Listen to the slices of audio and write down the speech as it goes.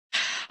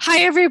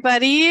Hi,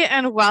 everybody,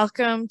 and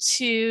welcome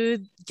to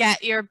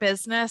Get Your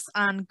Business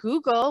on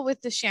Google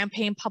with the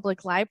Champaign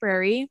Public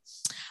Library.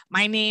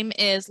 My name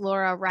is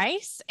Laura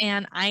Reiss,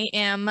 and I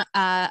am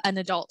an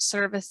adult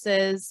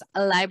services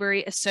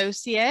library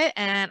associate,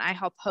 and I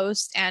help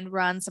host and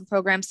run some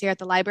programs here at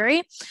the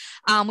library.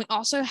 We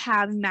also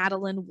have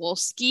Madeleine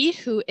Wolske,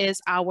 who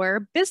is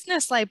our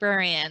business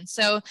librarian.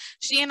 So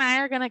she and I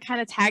are going to kind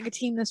of tag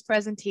team this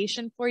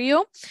presentation for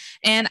you.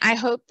 And I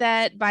hope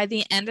that by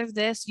the end of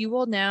this, you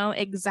will know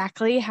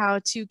exactly how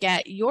to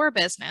get your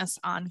business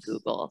on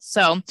Google.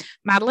 So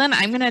Madeleine,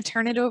 I'm going to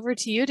turn it over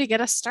to you to get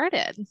us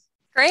started.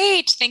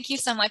 Great. Thank you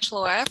so much,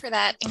 Laura, for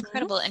that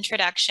incredible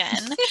introduction.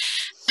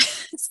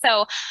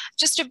 So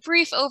just a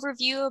brief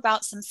overview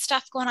about some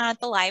stuff going on at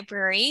the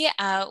library.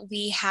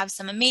 We have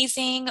some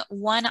amazing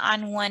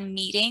one-on-one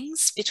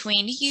meetings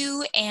between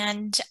you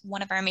and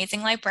one of our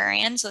amazing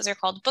librarians. Those are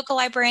called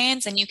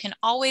book-a-librarians, and you can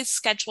always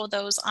schedule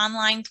those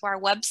online through our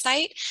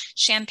website,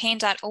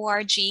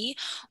 champaign.org,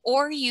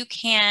 or you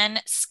can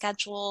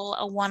schedule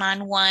a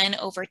one-on-one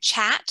over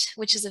chat,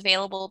 which is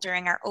available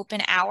during our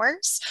open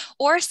hours,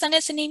 or send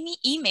us an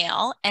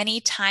email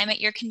anytime at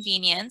your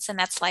convenience, and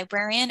that's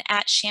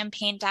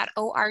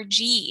librarian@champaign.org.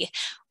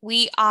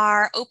 We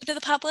are open to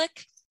the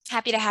public.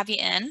 Happy to have you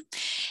in.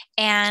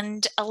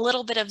 And a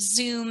little bit of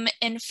Zoom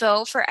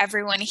info for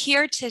everyone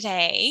here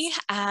today.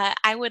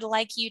 I would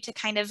like you to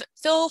kind of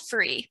feel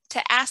free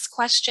to ask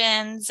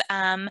questions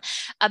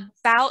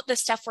about the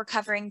stuff we're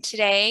covering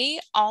today.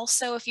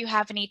 Also, if you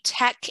have any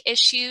tech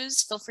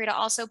issues, feel free to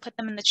also put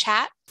them in the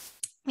chat.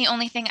 The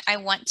only thing I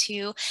want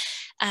to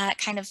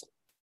kind of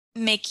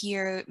make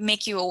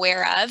you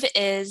aware of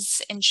is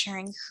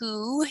ensuring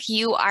who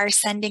you are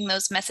sending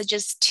those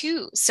messages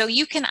to. So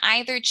you can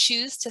either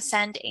choose to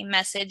send a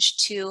message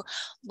to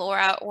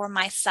Laura or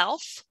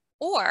myself,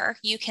 or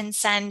you can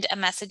send a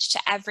message to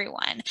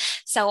everyone.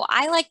 So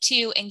I like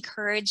to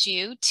encourage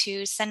you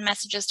to send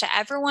messages to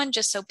everyone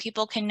just so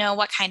people can know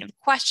what kind of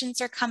questions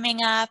are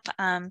coming up.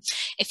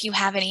 If you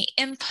have any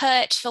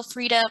input, feel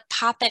free to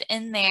pop it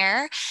in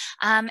there.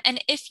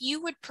 And if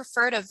you would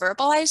prefer to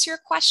verbalize your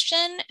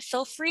question,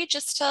 feel free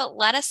just to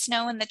let us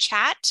know in the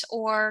chat,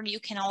 or you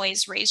can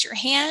always raise your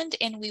hand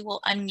and we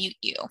will unmute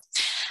you.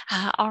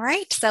 All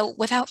right, so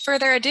without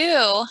further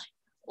ado,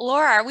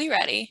 Laura, are we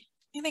ready?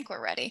 I think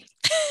we're ready.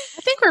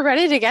 I think we're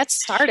ready to get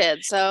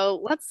started.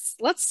 So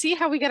let's see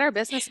how we get our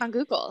business on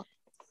Google.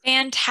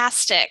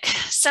 Fantastic.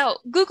 So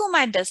Google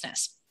My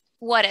Business.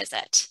 What is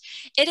it?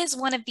 It is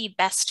one of the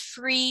best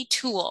free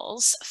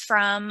tools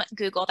from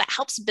Google that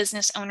helps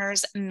business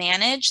owners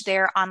manage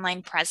their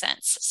online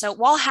presence. So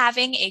while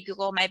having a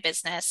Google My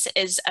Business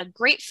is a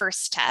great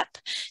first step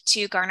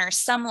to garner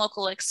some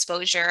local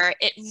exposure,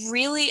 it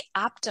really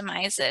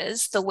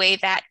optimizes the way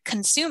that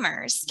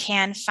consumers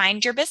can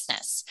find your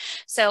business.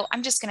 So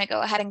I'm just going to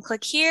go ahead and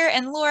click here.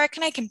 And Laura,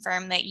 can I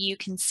confirm that you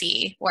can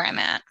see where I'm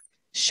at?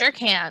 Sure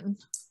can.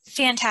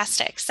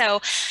 Fantastic.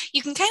 So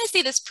you can kind of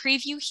see this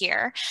preview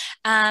here,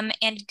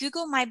 and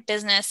Google My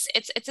Business,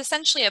 it's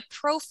essentially a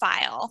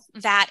profile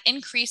that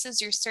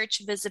increases your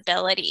search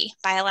visibility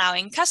by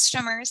allowing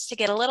customers to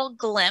get a little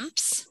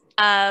glimpse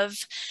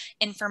of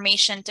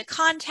information to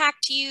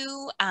contact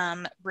you,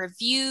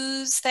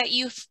 reviews that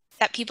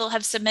people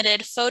have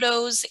submitted,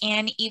 photos,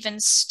 and even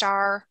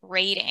star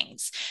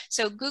ratings.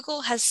 So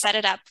Google has set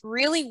it up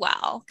really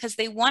well because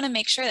they want to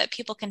make sure that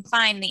people can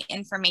find the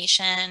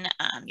information,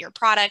 your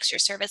products, your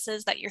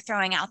services that you're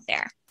throwing out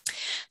there.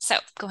 So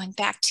going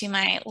back to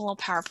my little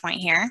PowerPoint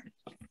here.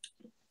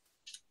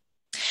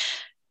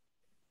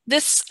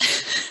 This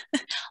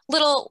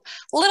little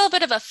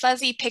bit of a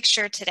fuzzy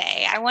picture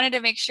today. I wanted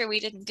to make sure we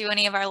didn't do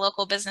any of our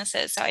local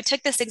businesses. So I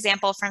took this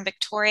example from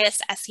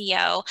Victorious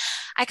SEO.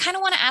 I kind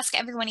of want to ask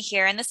everyone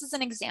here, and this is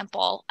an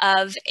example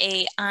of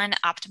an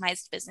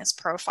unoptimized business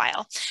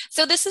profile.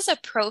 So this is a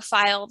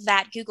profile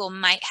that Google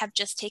might have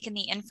just taken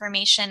the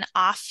information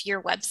off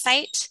your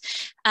website,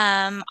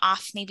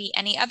 off maybe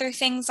any other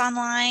things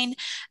online.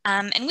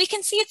 And we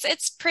can see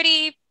it's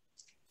pretty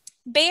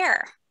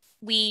bare.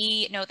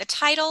 We know the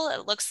title.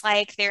 It looks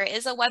like there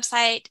is a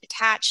website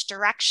attached,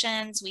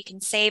 directions. We can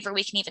save, or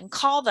we can even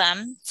call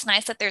them. It's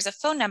nice that there's a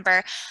phone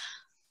number,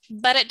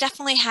 but it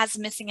definitely has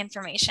missing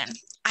information.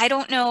 I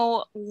don't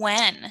know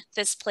when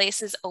this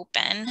place is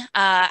open,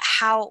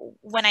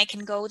 when I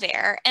can go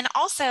there. And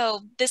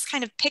also this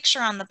kind of picture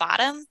on the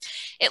bottom,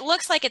 it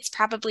looks like it's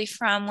probably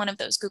from one of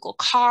those Google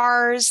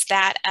cars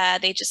that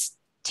they just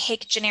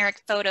take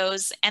generic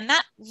photos, and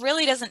that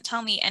really doesn't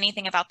tell me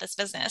anything about this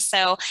business.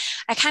 So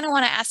I kind of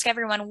want to ask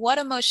everyone, what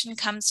emotion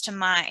comes to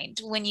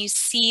mind when you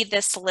see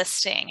this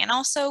listing? And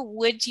also,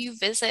 would you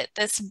visit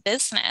this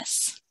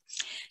business?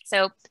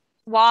 So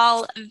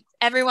while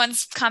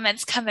everyone's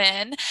comments come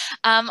in,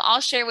 I'll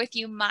share with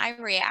you my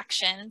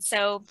reaction.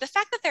 So the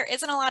fact that there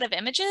isn't a lot of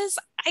images,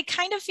 I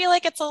kind of feel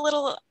like it's a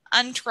little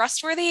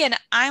untrustworthy. And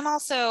I'm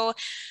also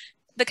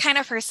the kind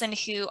of person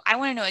who I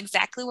want to know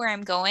exactly where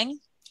I'm going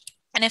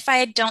And if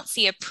I don't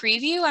see a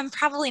preview, I'm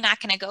probably not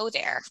going to go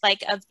there,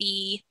 like of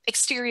the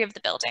exterior of the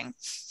building.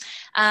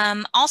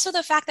 Also,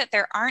 the fact that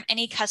there aren't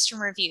any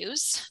customer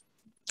reviews,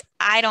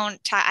 I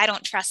don't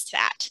trust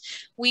that.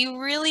 We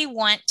really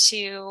want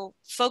to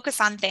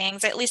focus on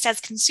things, at least as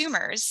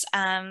consumers.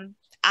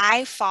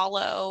 I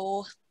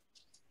follow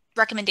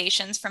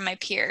recommendations from my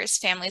peers,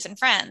 families, and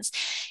friends.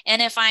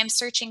 And if I'm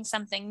searching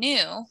something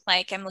new,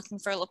 like I'm looking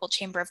for a local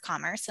chamber of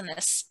commerce in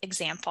this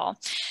example,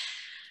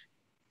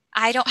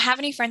 I don't have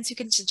any friends who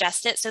can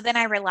suggest it. So then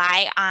I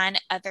rely on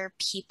other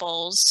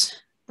people's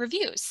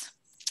reviews.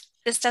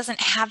 This doesn't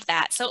have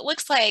that. So it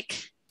looks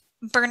like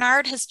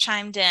Bernard has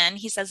chimed in.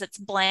 He says it's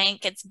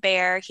blank, it's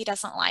bare. He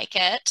doesn't like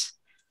it.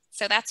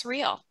 So that's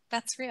real.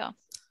 That's real.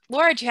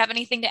 Laura, do you have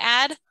anything to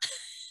add?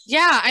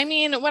 Yeah, I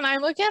mean, when I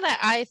look at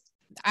it,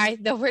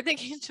 the word that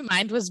came to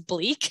mind was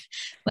bleak.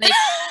 Like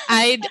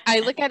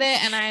I look at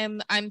it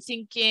and I'm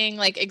thinking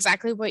like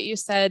exactly what you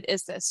said.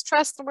 Is this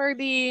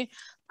trustworthy?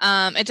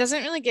 It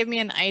doesn't really give me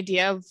an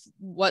idea of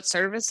what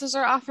services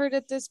are offered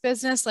at this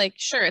business. Like,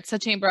 sure, it's a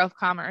chamber of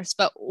commerce,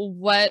 but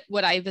what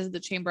would I visit the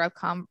chamber of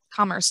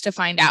commerce to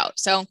find out?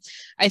 So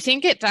I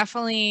think it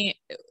definitely,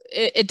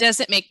 it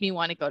doesn't make me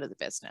want to go to the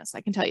business.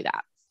 I can tell you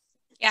that.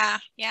 Yeah,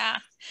 yeah.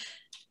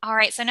 All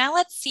right, so now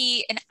let's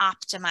see an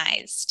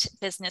optimized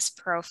business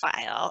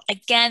profile.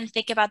 Again,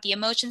 think about the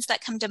emotions that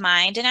come to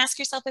mind and ask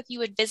yourself if you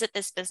would visit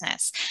this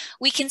business.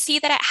 We can see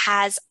that it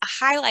has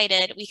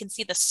highlighted, we can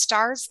see the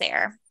stars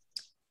there,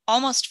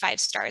 almost 5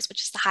 stars,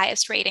 which is the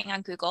highest rating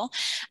on Google,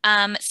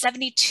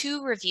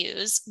 72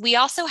 reviews. We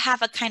also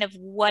have a kind of,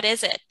 what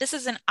is it? This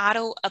is an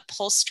auto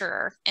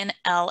upholsterer in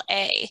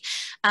LA.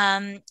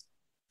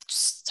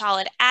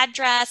 Solid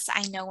address.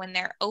 I know when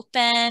they're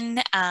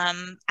open.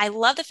 I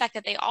love the fact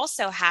that they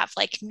also have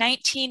like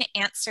 19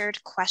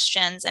 answered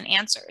questions and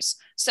answers.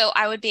 So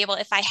I would be able,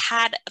 if I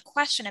had a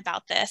question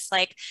about this,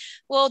 like,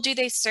 well, do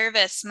they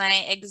service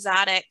my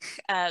exotic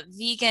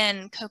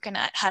vegan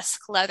coconut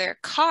husk leather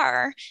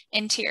car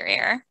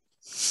interior?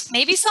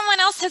 Maybe someone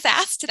else has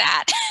asked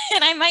that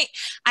and I might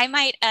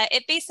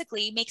it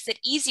basically makes it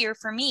easier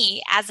for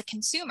me as a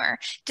consumer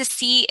to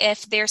see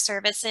if their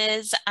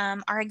services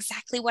are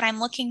exactly what I'm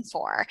looking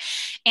for.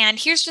 And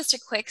here's just a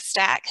quick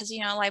stat, because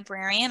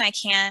librarian, I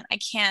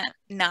can't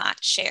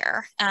not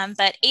share,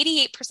 but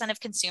 88% of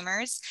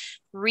consumers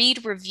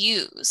read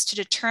reviews to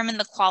determine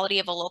the quality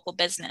of a local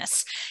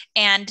business,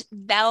 and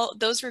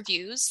those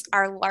reviews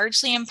are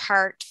largely in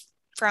part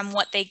from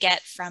what they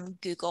get from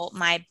Google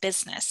My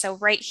Business. So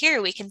right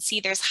here, we can see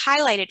there's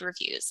highlighted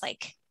reviews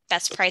like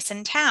best price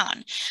in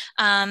town.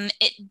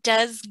 It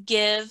does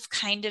give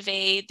kind of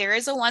there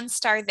is a 1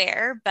 star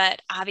there,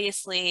 but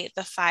obviously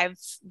the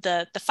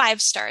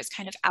five stars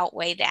kind of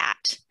outweigh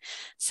that.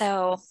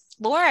 So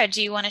Laura,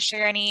 do you want to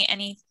share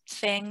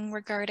anything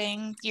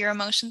regarding your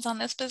emotions on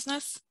this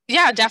business?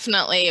 Yeah,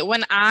 definitely.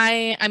 When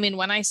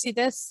I see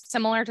this,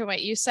 similar to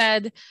what you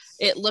said,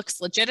 it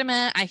looks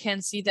legitimate. I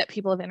can see that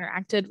people have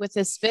interacted with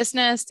this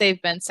business.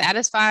 They've been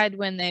satisfied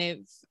when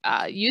they've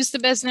used the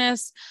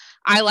business.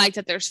 I like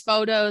that there's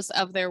photos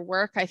of their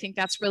work. I think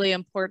that's really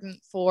important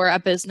for a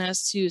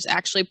business who's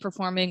actually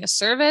performing a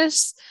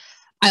service.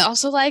 I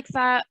also like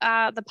that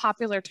the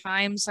popular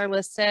times are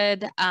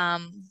listed.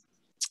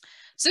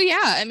 So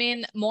yeah, I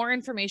mean, more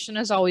information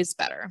is always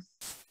better.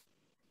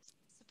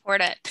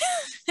 Support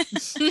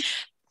it.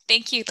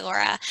 Thank you,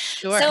 Laura.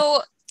 Sure.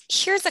 So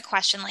here's a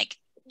question, like,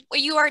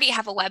 you already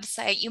have a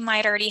website, you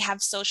might already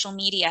have social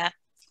media.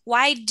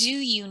 Why do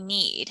you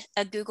need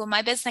a Google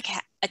My Business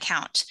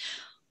account?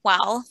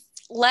 Well,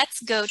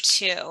 let's go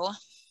to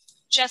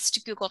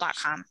just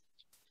google.com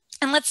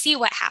and let's see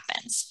what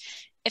happens.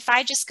 If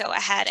I just go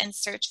ahead and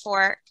search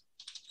for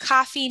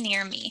coffee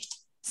near me.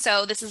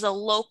 So this is a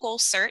local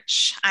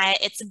search.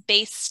 It's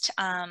based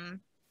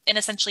in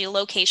essentially a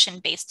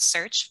location-based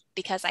search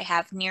because I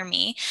have near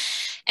me.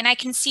 And I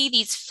can see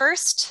these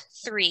first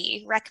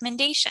 3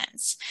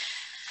 recommendations.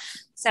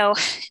 So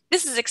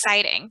this is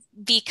exciting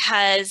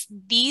because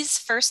these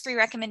first 3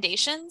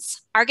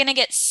 recommendations are going to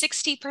get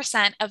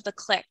 60% of the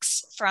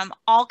clicks from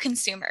all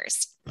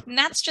consumers. And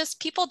that's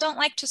just, people don't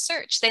like to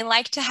search. They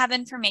like to have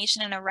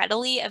information in a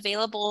readily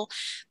available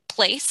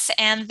place,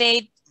 and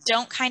they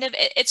don't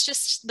it's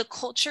just the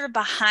culture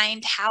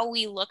behind how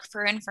we look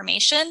for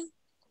information.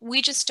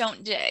 We just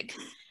don't dig.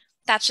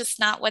 That's just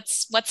not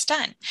what's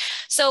done.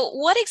 So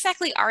what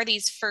exactly are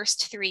these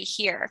first 3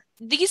 here?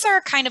 These are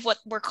kind of what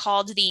were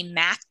called the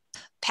map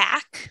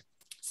pack.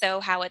 So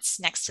how it's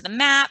next to the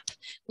map,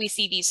 we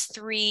see these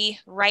 3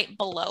 right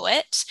below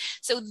it.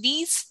 So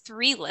these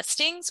 3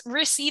 listings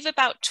receive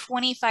about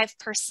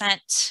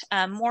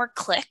 25% more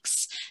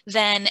clicks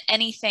than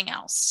anything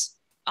else.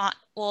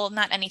 Well,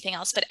 not anything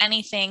else, but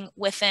anything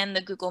within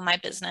the Google My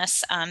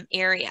Business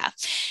area.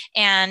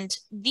 And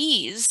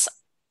these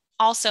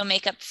also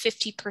make up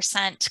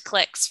 50%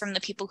 clicks from the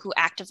people who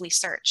actively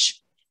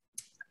search.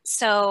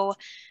 So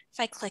if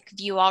I click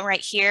view all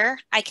right here,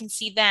 I can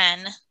see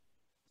then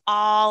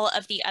all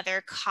of the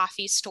other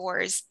coffee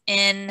stores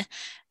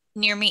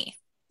near me.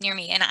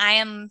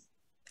 And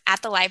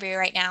at the library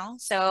right now,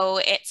 so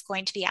it's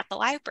going to be at the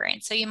library.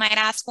 And so you might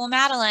ask, well,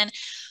 Madeleine,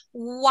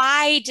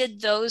 why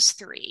did those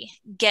three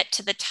get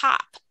to the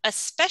top?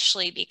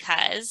 Especially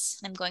because,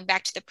 I'm going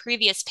back to the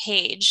previous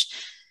page,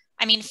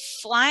 I mean,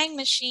 Flying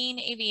Machine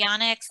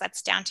Avionics,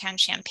 that's downtown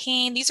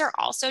Champaign. These are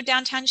also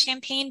downtown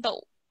Champaign, but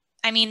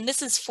I mean,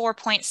 this is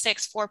 4.6,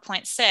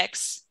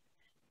 4.6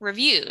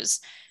 reviews.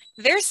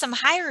 There's some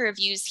higher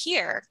reviews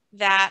here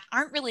that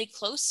aren't really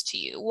close to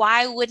you.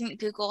 Why wouldn't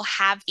Google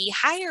have the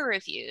higher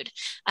reviewed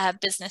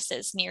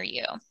businesses near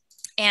you?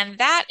 And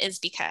that is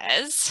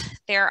because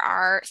there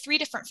are 3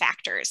 different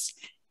factors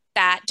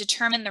that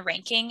determine the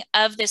ranking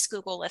of this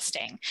Google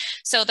listing.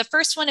 So the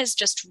first one is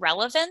just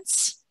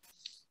relevance.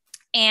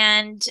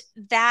 And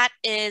that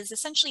is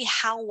essentially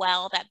how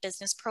well that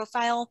business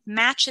profile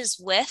matches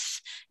with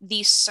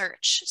the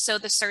search. So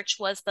the search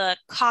was the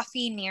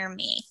coffee near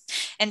me.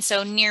 And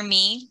so near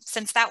me,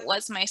 since that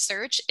was my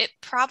search, it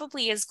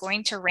probably is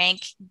going to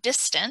rank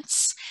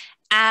distance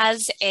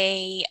as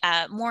a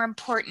more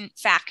important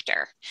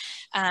factor.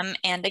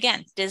 And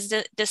again,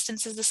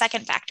 distance is the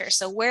second factor.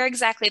 So where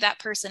exactly that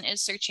person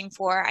is searching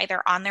for,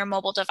 either on their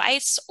mobile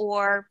device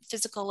or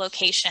physical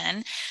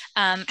location,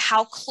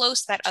 how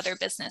close that other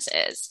business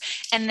is.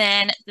 And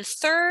then the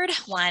third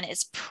one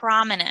is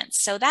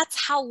prominence. So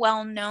that's how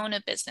well known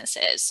a business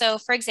is. So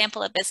for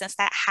example, a business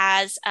that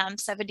has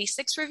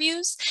 76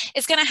 reviews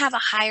is going to have a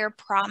higher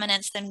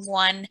prominence than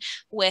one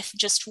with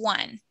just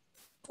 1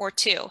 or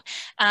 2.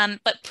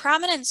 But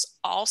prominence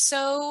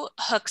also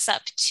hooks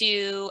up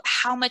to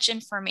how much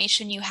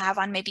information you have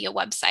on maybe a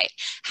website,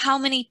 how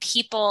many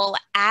people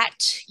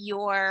at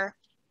your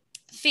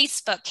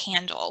Facebook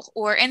handle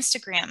or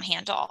Instagram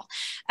handle.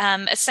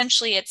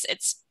 Essentially,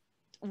 it's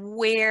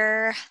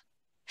where,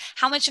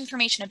 how much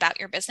information about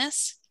your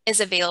business is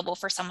available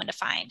for someone to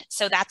find.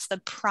 So that's the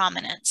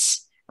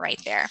prominence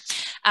right there.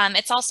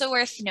 It's also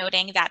worth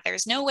noting that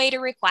there's no way to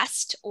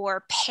request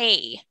or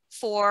pay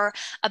for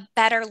a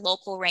better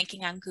local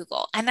ranking on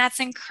Google. And that's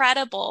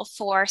incredible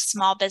for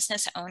small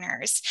business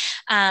owners.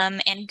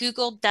 And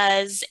Google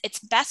does its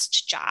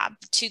best job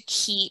to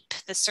keep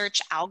the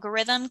search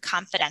algorithm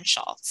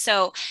confidential.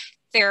 So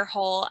their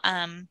whole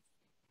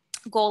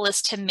goal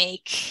is to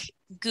make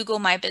Google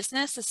My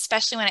Business,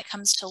 especially when it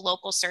comes to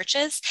local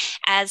searches,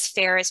 as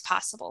fair as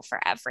possible for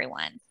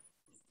everyone.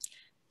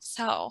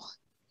 So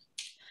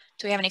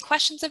do we have any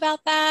questions about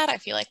that? I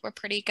feel like we're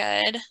pretty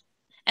good.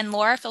 And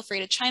Laura, feel free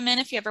to chime in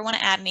if you ever want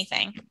to add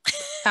anything.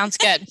 Sounds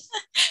good.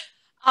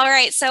 All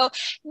right, so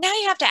now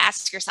you have to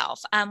ask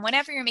yourself,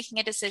 whenever you're making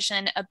a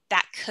decision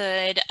that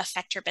could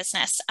affect your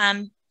business,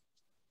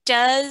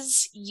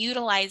 does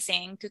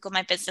utilizing Google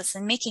My Business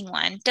and making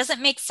one, does it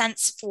make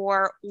sense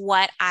for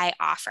what I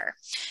offer?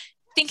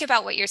 Think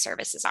about what your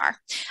services are.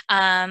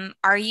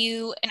 Are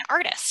you an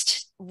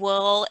artist?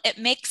 Will it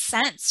make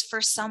sense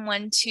for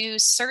someone to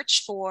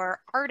search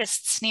for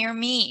artists near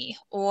me?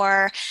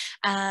 Or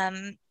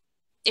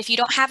if you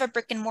don't have a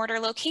brick and mortar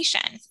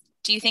location,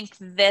 do you think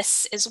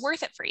this is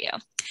worth it for you?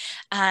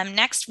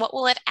 Next, what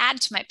will it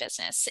add to my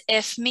business?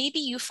 If maybe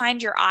you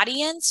find your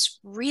audience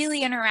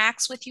really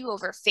interacts with you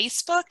over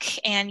Facebook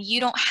and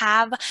you don't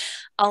have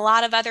a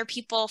lot of other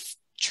people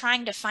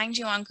trying to find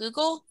you on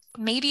Google,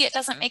 maybe it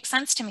doesn't make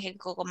sense to make a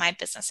Google My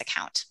Business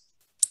account.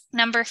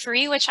 Number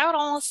 3, which I would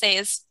almost say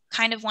is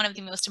kind of one of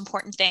the most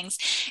important things,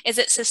 is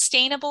it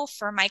sustainable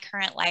for my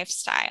current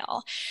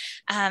lifestyle?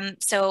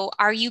 So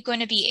are you going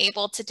to be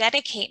able to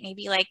dedicate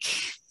maybe like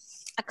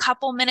a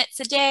couple minutes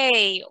a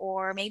day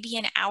or maybe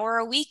an hour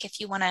a week if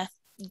you want to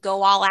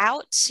go all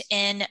out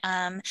in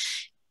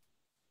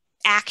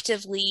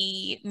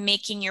actively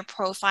making your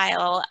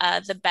profile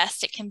the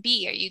best it can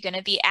be? Are you going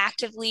to be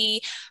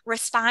actively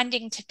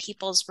responding to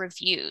people's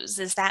reviews?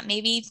 Is that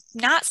maybe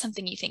not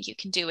something you think you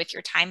can do with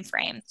your time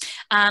frame?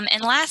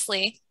 And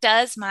lastly,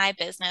 does my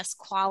business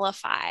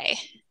qualify?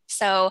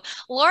 So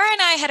Laura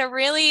and I had a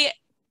really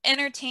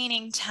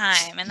entertaining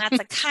time, and that's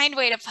a kind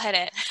way to put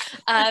it,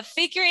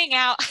 figuring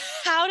out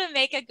how to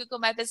make a Google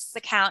My Business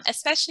account,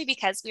 especially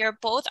because we are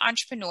both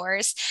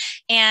entrepreneurs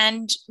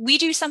and we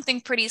do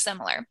something pretty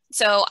similar.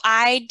 So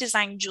I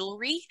design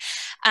jewelry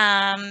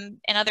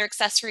and other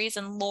accessories,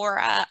 and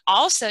Laura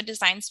also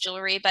designs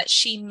jewelry, but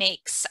she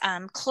makes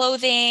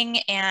clothing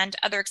and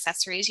other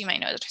accessories. You might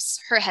notice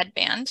her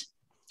headband.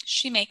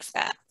 She makes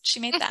that. She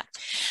made that.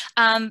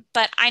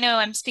 But I know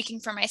I'm speaking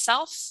for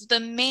myself.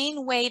 The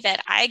main way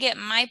that I get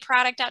my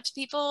product out to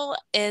people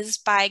is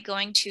by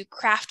going to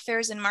craft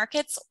fairs and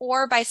markets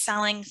or by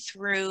selling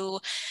through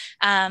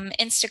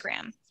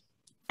Instagram.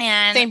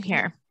 And Same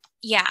here.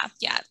 Yeah.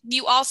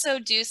 You also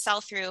do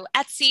sell through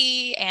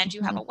Etsy and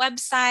you have a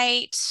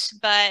website,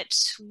 but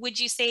would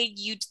you say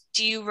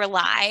do you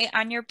rely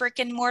on your brick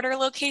and mortar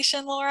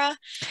location, Laura?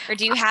 Or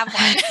do you have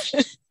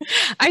one?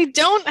 I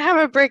don't have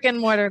a brick and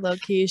mortar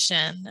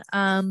location.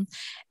 And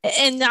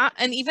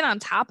even on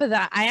top of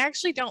that, I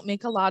actually don't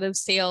make a lot of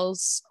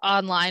sales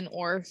online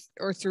or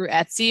through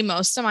Etsy.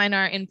 Most of mine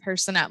are in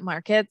person at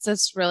markets.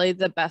 It's really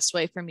the best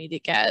way for me to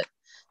get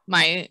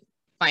my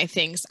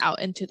things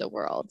out into the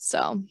world.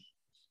 So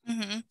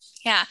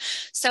Yeah.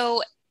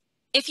 So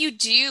if you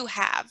do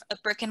have a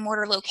brick and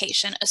mortar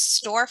location, a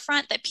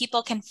storefront that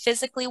people can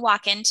physically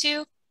walk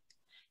into,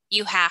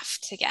 you have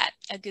to get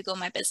a Google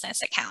My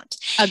Business account.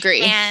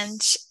 Agree.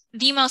 And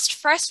the most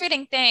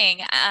frustrating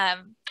thing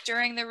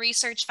during the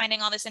research,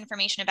 finding all this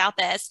information about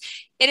this,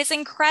 it is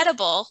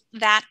incredible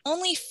that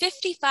only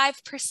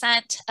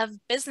 55% of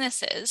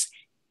businesses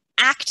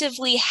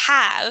actively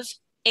have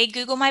a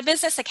Google My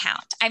Business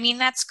account. I mean,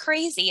 that's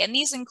crazy. And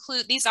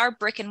these are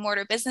brick and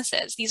mortar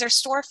businesses. These are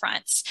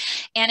storefronts.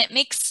 And it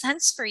makes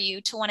sense for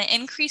you to want to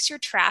increase your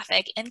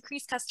traffic,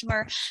 increase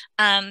customer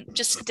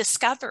just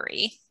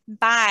discovery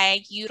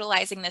by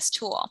utilizing this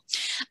tool.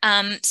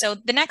 So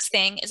the next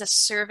thing is a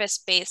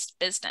service-based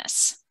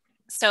business.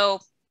 So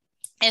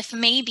if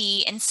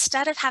maybe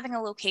instead of having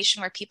a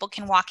location where people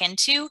can walk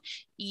into,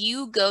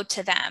 you go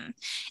to them.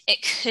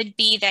 It could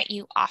be that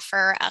you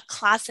offer a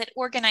closet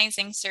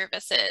organizing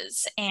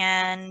services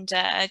and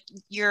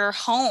your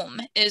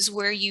home is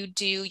where you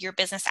do your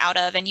business out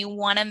of, and you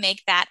want to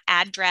make that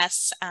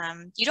address,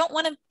 you don't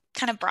want to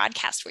kind of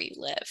broadcast where you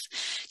live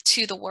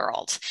to the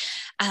world.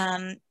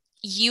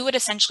 You would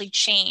essentially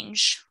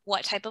change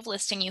what type of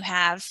listing you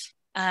have.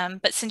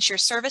 But since you're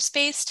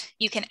service-based,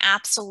 you can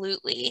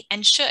absolutely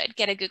and should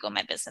get a Google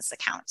My Business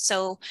account.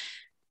 So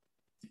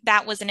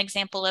that was an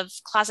example of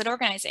closet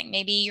organizing.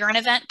 Maybe you're an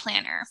event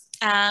planner.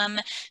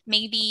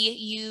 Maybe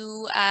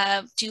you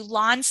do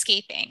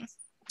landscaping.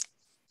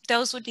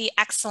 Those would be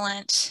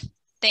excellent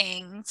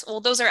things.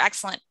 Well, those are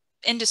excellent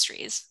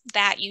industries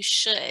that you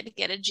should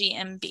get a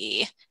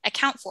GMB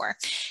account for.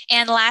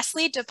 And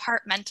lastly,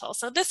 departmental.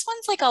 So this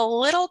one's like a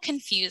little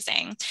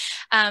confusing.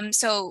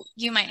 So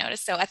you might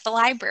notice, so at the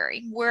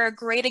library, we're a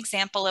great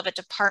example of a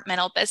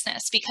departmental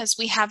business because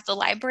we have the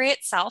library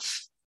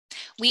itself.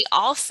 We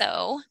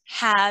also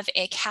have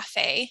a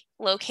cafe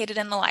located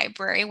in the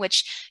library,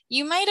 which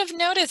you might have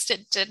noticed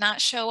it did not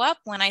show up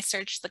when I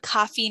searched the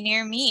coffee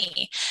near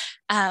me.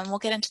 We'll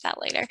get into that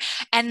later.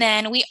 And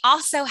then we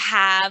also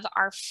have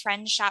our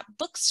Friend Shop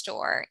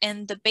bookstore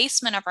in the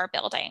basement of our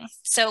building.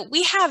 So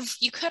we have,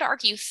 you could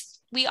argue,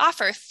 we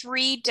offer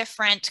 3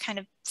 different kind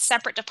of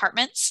separate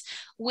departments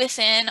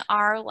within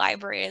our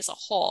library as a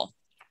whole.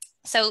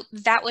 So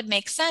that would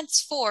make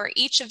sense for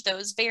each of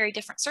those very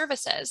different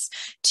services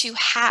to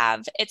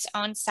have its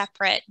own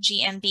separate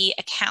GMB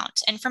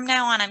account. And from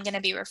now on, I'm going to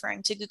be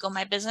referring to Google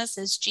My Business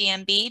as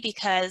GMB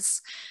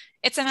because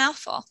it's a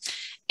mouthful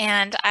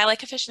and I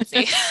like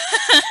efficiency.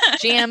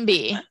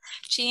 GMB.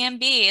 GMB,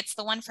 it's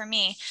the one for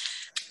me.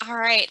 All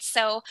right,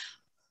 so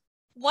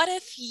what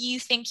if you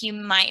think you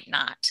might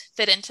not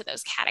fit into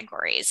those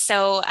categories?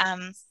 So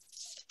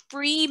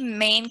 3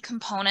 main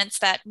components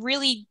that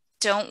really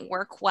don't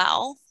work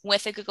well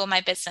with a Google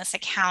My Business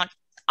account.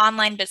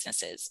 Online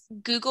businesses,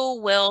 Google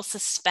will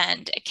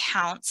suspend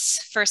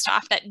accounts, first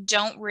off, that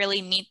don't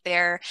really meet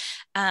their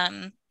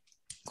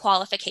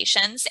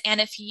qualifications.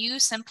 And if you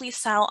simply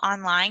sell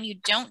online, you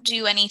don't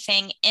do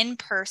anything in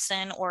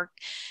person or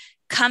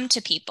come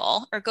to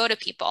people or go to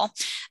people,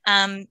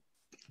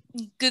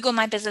 Google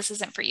My Business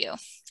isn't for you.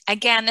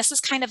 Again, this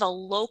is kind of a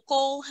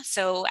local,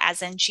 so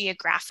as in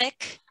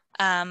geographic,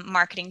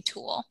 marketing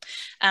tool.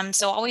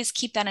 So always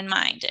keep that in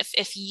mind.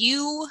 If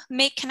you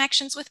make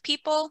connections with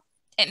people,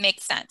 it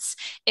makes sense.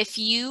 If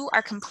you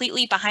are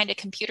completely behind a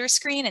computer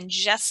screen and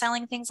just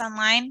selling things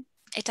online,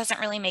 it doesn't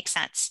really make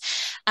sense.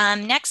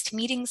 Next,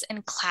 meetings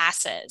and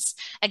classes.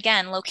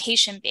 Again,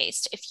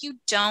 location-based. If you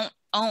don't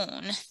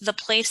own the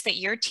place that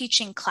you're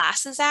teaching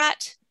classes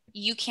at,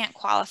 you can't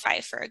qualify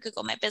for a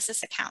Google My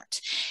Business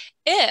account.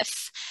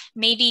 If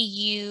maybe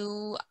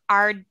you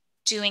are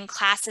doing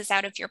classes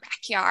out of your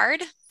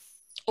backyard,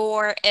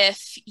 or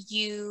if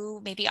you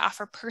maybe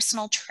offer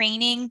personal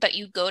training, but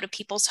you go to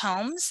people's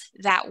homes,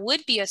 that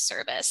would be a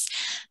service.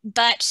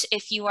 But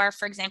if you are,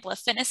 for example, a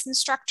fitness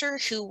instructor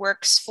who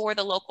works for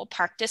the local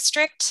park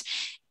district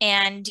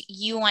and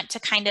you want to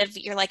kind of,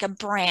 you're like a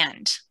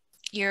brand.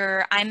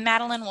 I'm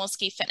Madeleine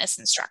Wolske, fitness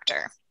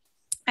instructor.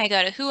 I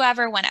go to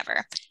whoever,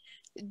 whenever.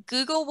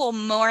 Google will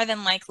more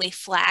than likely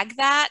flag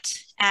that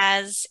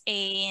as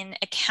an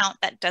account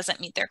that doesn't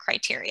meet their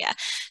criteria.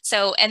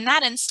 So in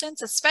that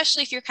instance,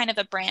 especially if you're kind of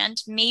a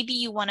brand, maybe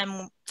you want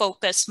to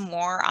focus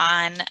more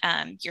on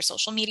your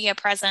social media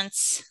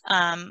presence,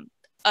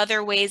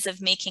 other ways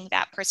of making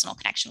that personal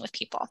connection with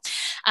people.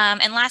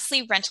 And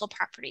lastly, rental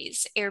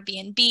properties,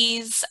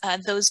 Airbnbs,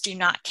 those do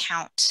not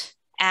count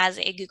as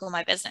a Google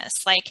My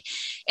Business. Like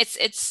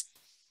it's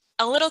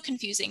a little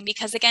confusing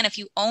because again, if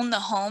you own the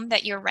home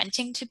that you're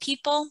renting to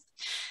people,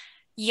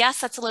 yes,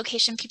 that's a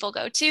location people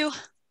go to,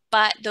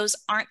 but those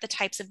aren't the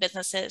types of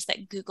businesses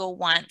that Google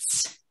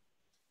wants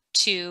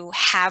to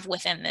have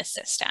within this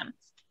system.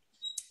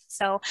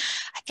 So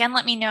again,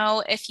 let me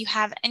know if you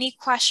have any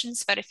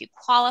questions about if you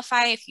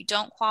qualify, if you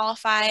don't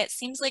qualify. It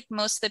seems like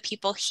most of the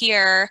people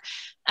here,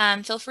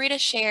 feel free to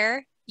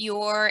share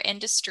your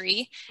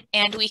industry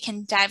and we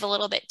can dive a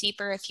little bit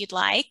deeper if you'd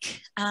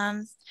like.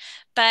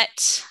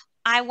 But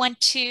I want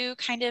to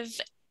kind of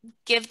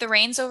give the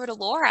reins over to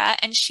Laura,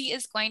 and she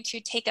is going to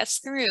take us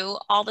through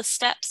all the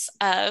steps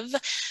of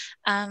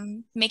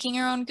making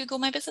your own Google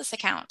My Business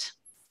account.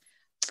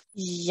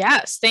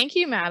 Yes, thank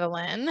you,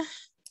 Madeline.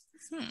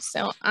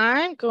 So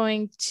I'm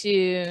going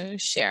to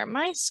share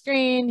my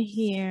screen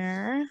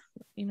here.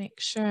 Let me make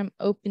sure I'm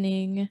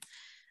opening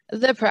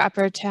the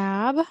proper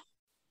tab.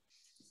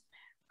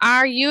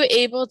 Are you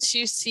able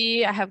to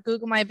see, I have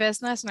Google My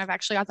Business and I've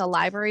actually got the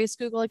library's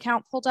Google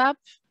account pulled up?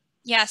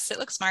 Yes, it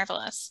looks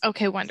marvelous.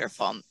 Okay,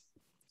 wonderful.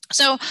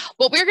 So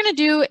what we're going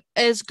to do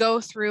is go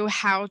through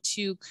how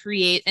to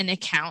create an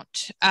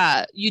account.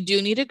 You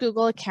do need a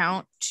Google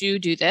account to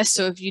do this.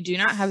 So if you do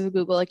not have a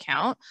Google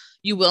account,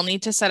 you will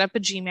need to set up a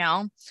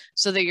Gmail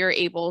so that you're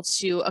able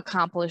to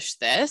accomplish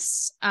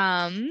this.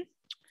 Let's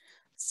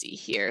see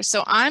here.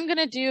 So I'm going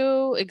to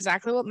do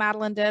exactly what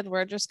Madeleine did.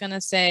 We're just going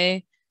to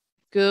say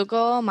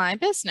Google My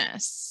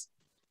Business.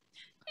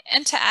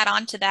 And to add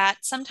on to that,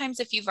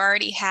 sometimes if you've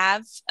already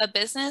have a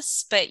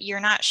business, but you're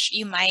not,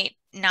 you might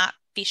not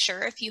be sure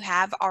if you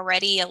have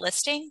already a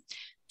listing,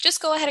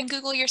 just go ahead and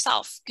Google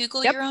yourself.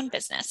 Google your own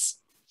business.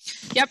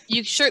 Yep,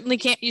 you certainly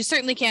can. You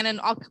certainly can,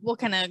 and we'll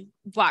kind of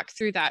walk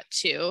through that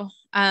too.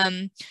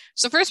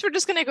 So first, we're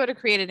just going to go to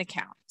create an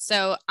account.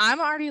 So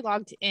I'm already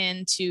logged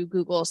into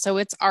Google, so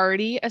it's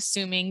already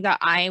assuming that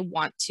I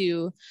want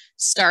to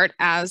start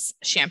as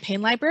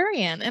Champaign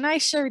Librarian, and I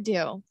sure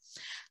do.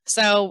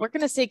 So we're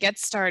going to say get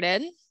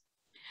started.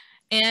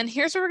 And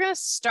here's where we're going to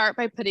start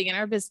by putting in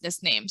our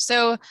business name.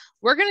 So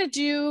we're going to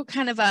do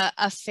kind of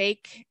a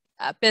fake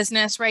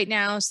business right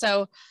now.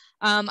 So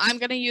I'm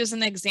going to use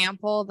an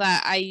example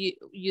that I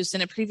used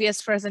in a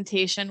previous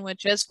presentation,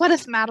 which is what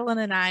if Madeleine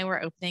and I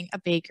were opening a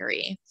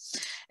bakery?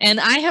 And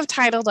I have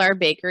titled our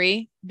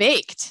bakery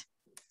Baked.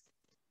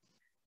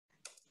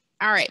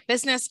 All right,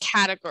 business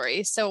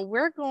category. So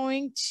we're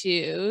going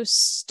to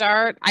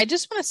start, I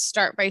just want to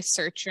start by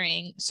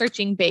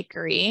searching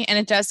bakery, and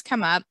it does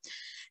come up.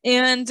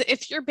 And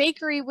if your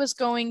bakery was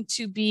going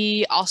to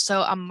be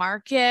also a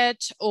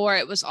market, or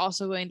it was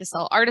also going to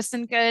sell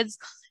artisan goods,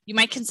 you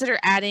might consider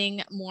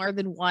adding more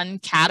than one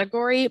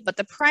category, but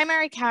the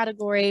primary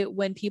category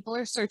when people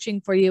are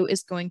searching for you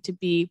is going to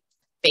be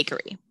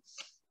bakery.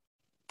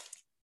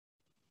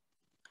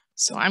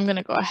 So I'm going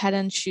to go ahead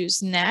and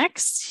choose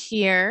next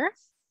here.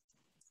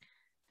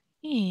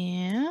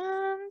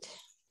 And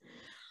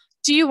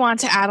do you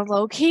want to add a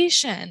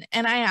location?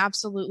 And I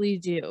absolutely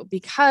do,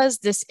 because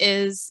this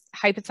is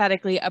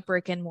hypothetically a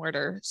brick and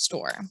mortar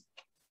store.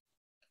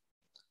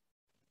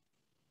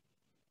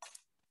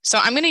 So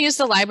I'm going to use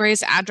the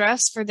library's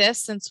address for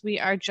this since we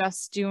are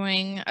just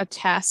doing a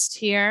test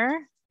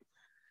here.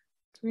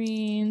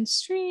 Green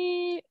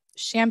Street,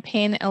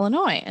 Champaign,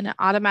 Illinois, and it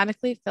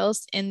automatically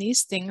fills in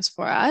these things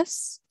for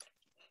us.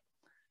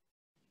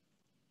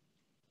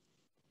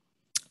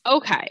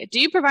 Okay,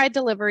 do you provide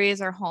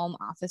deliveries or home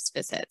office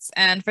visits?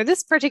 And for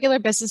this particular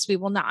business, we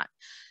will not.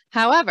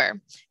 However,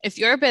 if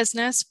your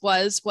business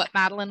was what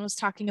Madeleine was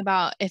talking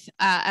about, if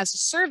as a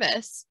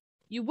service,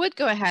 you would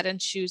go ahead and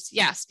choose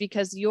yes,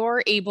 because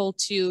you're able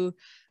to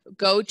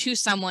go to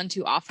someone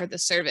to offer the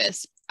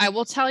service. I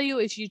will tell you,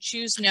 if you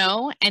choose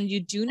no and you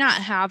do not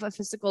have a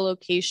physical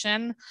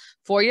location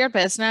for your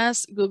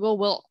business, Google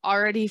will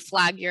already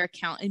flag your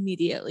account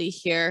immediately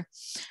here.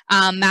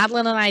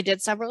 Madeleine and I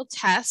did several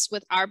tests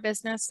with our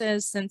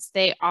businesses since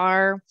they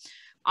are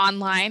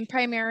online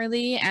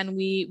primarily, and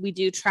we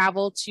do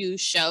travel to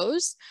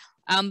shows.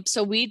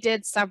 So we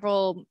did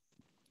several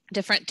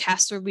different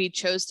tests where we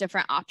chose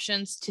different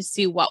options to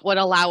see what would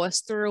allow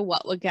us through,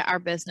 what would get our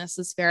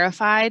businesses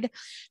verified.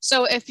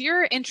 So if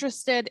you're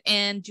interested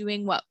in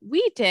doing what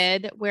we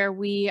did, where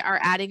we are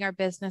adding our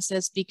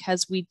businesses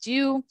because we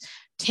do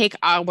take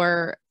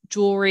our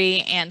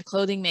jewelry and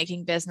clothing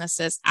making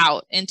businesses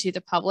out into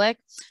the public,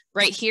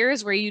 right here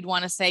is where you'd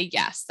want to say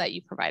yes, that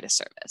you provide a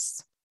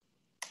service.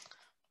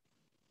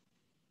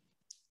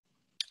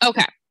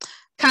 Okay.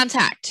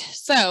 Contact.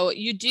 So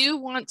you do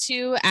want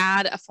to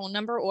add a phone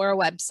number or a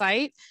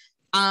website.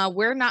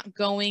 We're not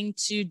going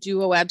to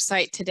do a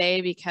website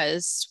today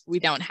because we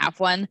don't have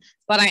one,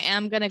 but I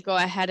am going to go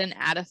ahead and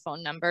add a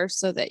phone number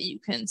so that you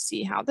can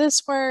see how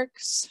this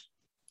works.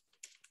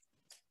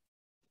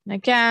 And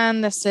again,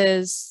 this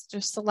is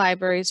just the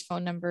library's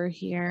phone number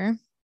here.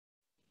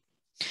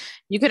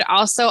 You could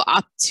also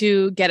opt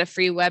to get a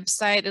free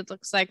website, it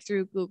looks like,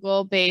 through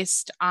Google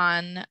based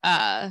on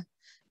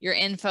your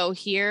info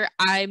here.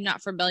 I'm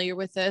not familiar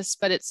with this,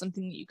 but it's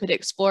something you could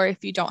explore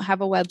if you don't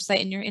have a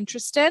website and you're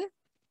interested.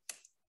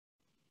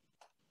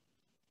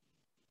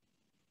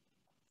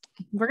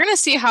 We're going to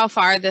see how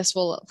far this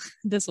will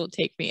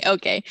take me.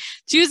 Okay,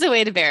 choose a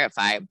way to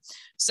verify.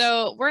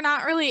 So we're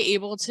not really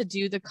able to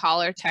do the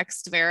call or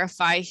text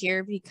verify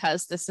here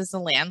because this is a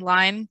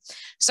landline.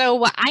 So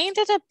what I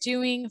ended up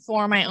doing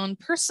for my own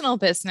personal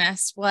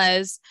business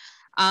was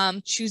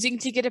choosing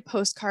to get a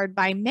postcard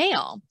by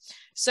mail.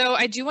 So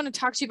I do want to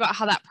talk to you about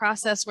how that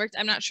process worked.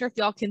 I'm not sure if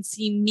y'all can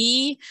see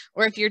me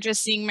or if you're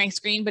just seeing my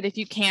screen, but if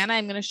you can,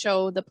 I'm going to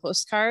show the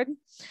postcard.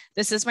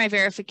 This is my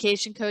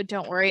verification code.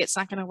 Don't worry, it's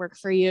not going to work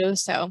for you.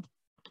 So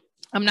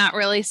I'm not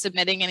really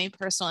submitting any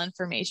personal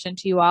information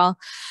to you all.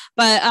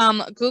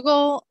 But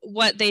Google,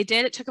 what they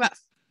did, it took about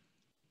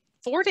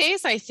 4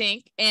 days, I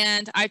think.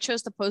 And I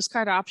chose the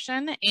postcard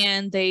option,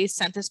 and they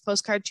sent this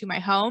postcard to my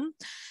home,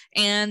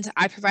 and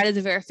I provided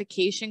the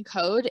verification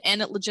code,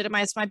 and it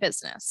legitimized my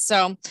business.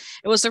 So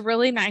it was a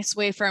really nice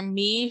way for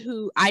me,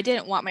 who I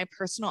didn't want my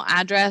personal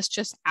address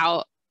just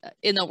out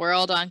in the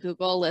world on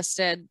Google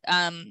listed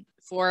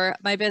for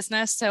my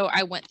business. So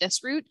I went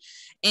this route,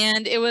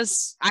 and it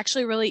was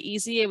actually really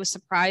easy. I was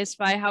surprised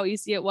by how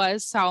easy it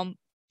was. So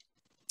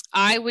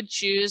I would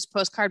choose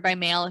postcard by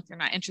mail if you're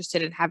not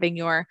interested in having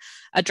your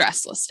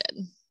address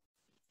listed.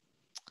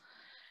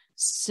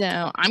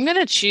 So I'm going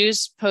to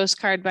choose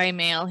postcard by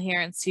mail here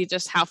and see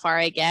just how far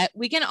I get.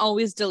 We can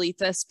always delete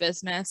this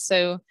business,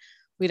 so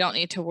we don't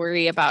need to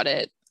worry about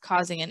it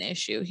causing an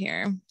issue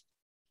here.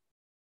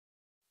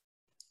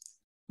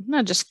 I'm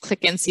going to just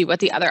click and see what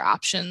the other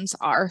options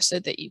are so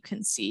that you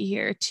can see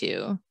here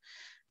too.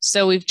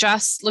 So we've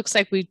just, looks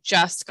like we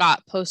just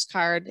got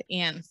postcard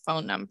and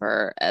phone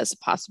number as a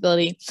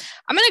possibility.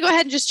 I'm going to go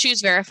ahead and just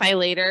choose verify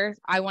later.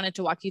 I wanted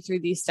to walk you through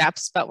these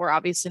steps, but we're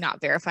obviously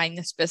not verifying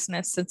this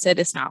business since it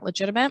is not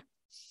legitimate.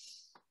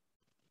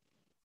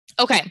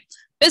 Okay,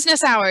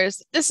 business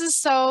hours. This is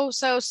so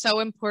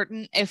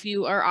important if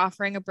you are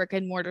offering a brick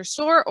and mortar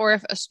store, or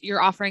if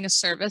you're offering a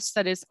service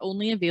that is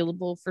only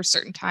available for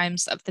certain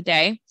times of the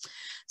day.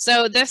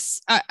 So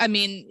this, I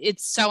mean,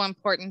 it's so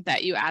important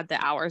that you add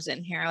the hours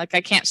in here. Like,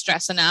 I can't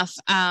stress enough.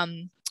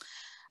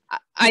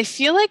 I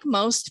feel like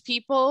most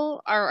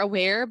people are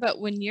aware, but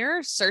when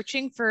you're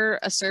searching for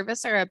a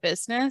service or a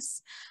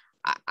business,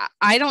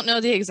 I don't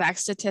know the exact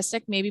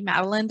statistic, maybe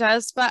Madeleine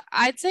does, but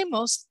I'd say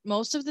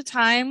most of the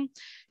time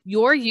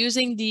you're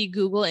using the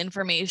Google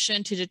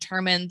information to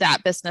determine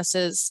that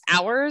business's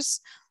hours,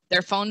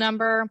 their phone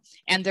number,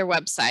 and their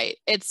website.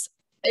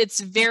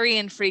 It's very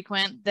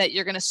infrequent that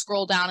you're going to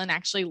scroll down and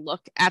actually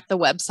look at the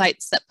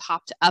websites that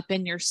popped up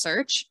in your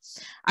search.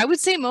 I would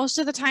say most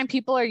of the time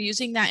people are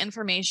using that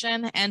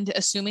information and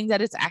assuming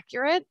that it's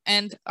accurate,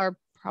 and are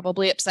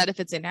probably upset if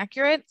it's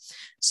inaccurate.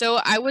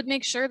 So I would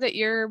make sure that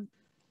you're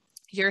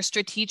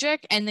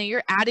strategic and that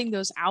you're adding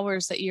those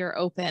hours that you're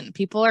open.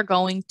 People are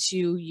going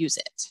to use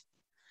it.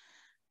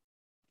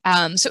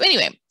 So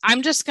anyway,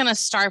 I'm just going to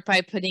start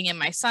by putting in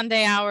my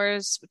Sunday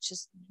hours, which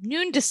is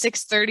noon to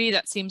 6:30.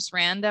 That seems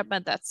random,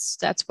 but that's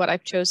what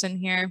I've chosen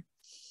here.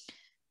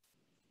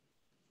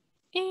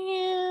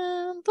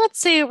 And let's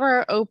say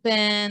we're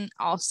open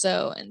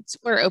also, and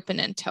we're open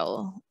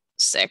until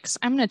 6.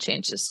 I'm going to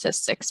change this to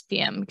 6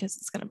 p.m. because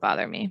it's going to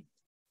bother me.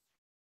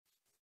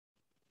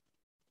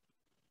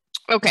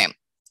 Okay.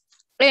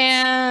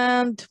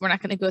 And we're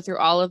not going to go through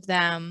all of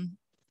them,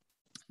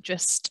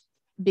 just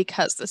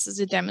because this is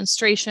a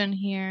demonstration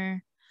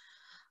here.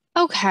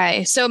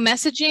 Okay, so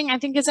messaging, I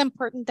think is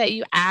important that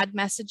you add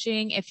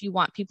messaging if you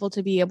want people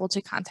to be able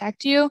to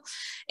contact you.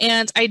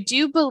 And I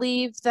do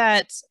believe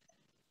that,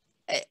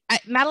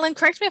 Madeleine,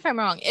 correct me if I'm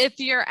wrong, if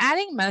you're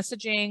adding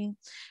messaging,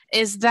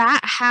 is that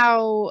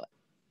how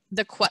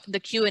the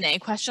Q&A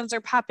questions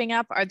are popping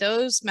up? Are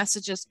those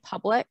messages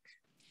public?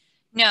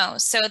 No,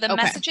 so the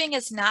messaging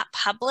is not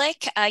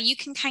public. You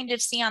can kind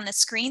of see on the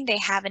screen, they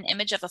have an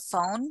image of a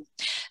phone.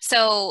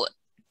 So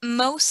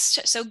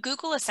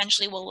Google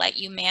essentially will let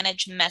you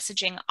manage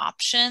messaging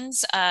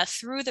options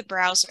through the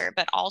browser,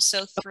 but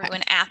also through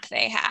an app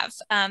they have.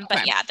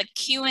 But yeah, the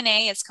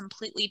Q&A is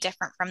completely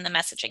different from the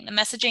messaging. The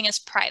messaging is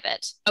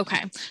private.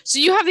 Okay, so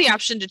you have the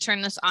option to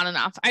turn this on and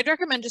off. I'd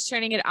recommend just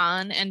turning it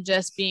on and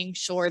just being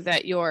sure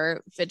that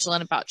you're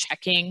vigilant about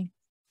checking.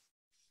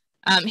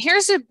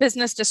 Here's a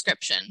business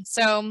description.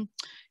 So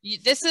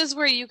this is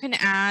where you can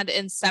add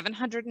in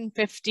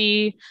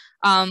 750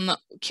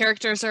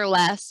 characters or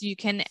less, you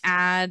can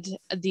add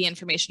the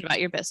information about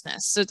your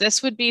business. So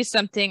this would be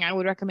something I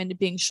would recommend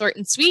being short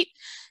and sweet,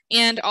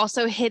 and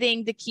also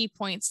hitting the key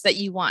points that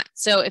you want.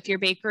 So if your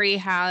bakery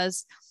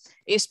has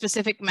a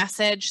specific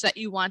message that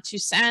you want to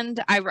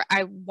send,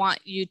 I want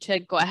you to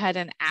go ahead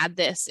and add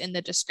this in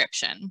the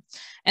description.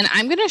 And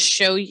I'm going to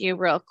show you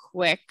real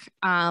quick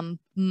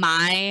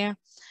my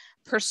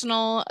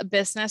personal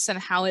business and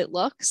how it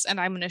looks, and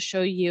I'm going to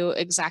show you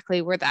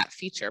exactly where that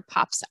feature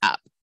pops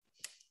up.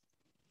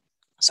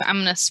 So I'm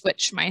going to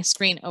switch my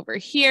screen over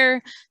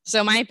here.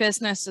 So my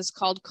business is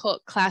called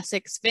Cult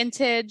Classics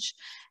Vintage,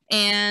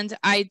 and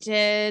I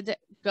did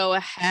go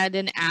ahead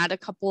and add a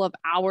couple of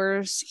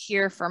hours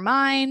here for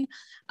mine.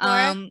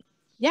 Laura,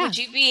 Yeah. would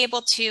you be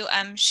able to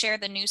share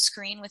the new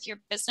screen with your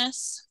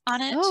business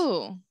on it?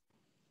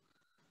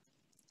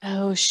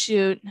 Oh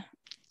shoot.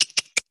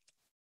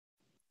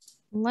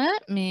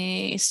 Let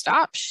me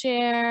stop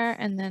share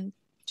and then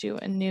do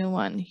a new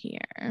one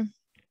here.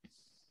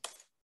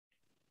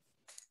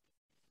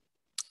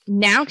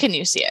 Now can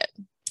you see it?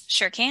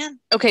 Sure can.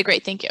 Okay,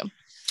 great. Thank you.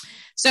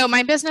 So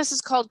my business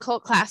is called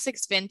Cult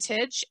Classics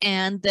Vintage,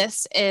 and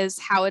this is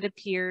how it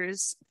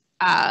appears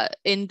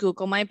in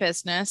Google My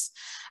Business.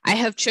 I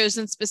have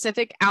chosen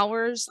specific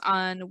hours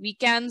on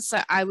weekends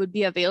that I would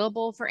be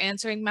available for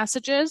answering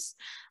messages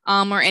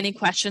or any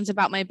questions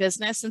about my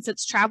business. Since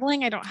it's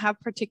traveling, I don't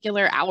have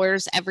particular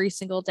hours every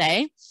single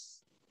day.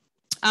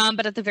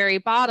 But at the very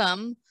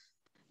bottom,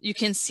 you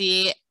can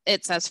see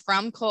it says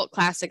from Cult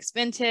Classics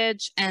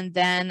Vintage, and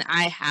then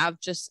I have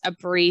just a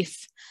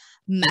brief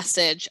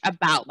message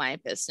about my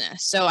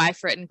business. So I've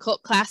written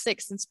Cult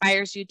Classics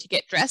inspires you to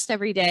get dressed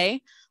every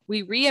day.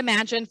 We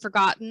reimagine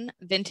forgotten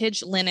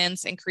vintage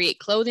linens and create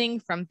clothing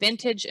from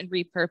vintage and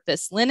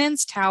repurposed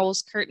linens,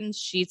 towels, curtains,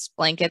 sheets,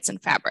 blankets,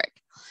 and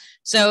fabric.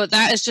 So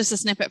that is just a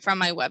snippet from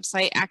my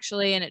website,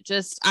 actually, and it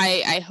just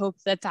I hope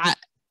that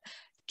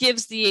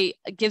gives the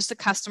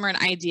customer an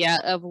idea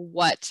of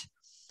what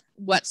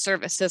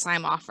services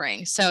I'm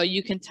offering. So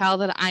you can tell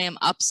that I am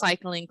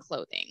upcycling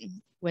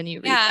clothing when you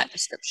read that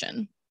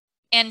description.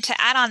 And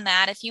to add on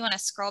that, if you want to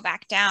scroll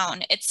back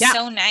down, it's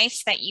so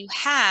nice that you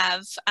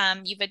have,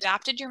 you've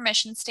adopted your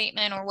mission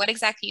statement or what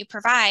exactly you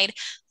provide,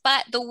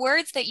 but the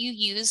words that you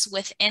use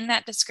within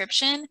that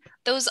description,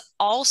 those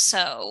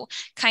also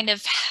kind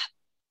of,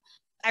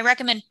 I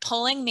recommend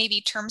pulling maybe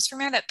terms from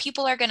there that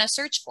people are going to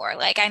search for.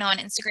 Like I know on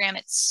Instagram,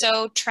 it's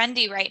so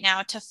trendy right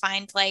now to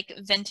find like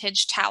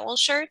vintage towel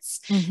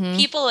shirts.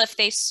 People, if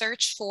they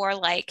search for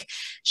like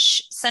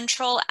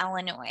Central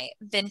Illinois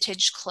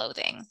vintage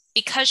clothing,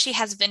 because she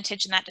has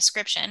vintage in that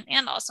description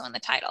and also in the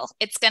title,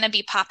 it's going to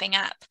be popping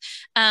up.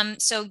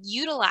 So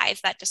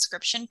utilize that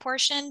description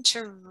portion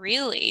to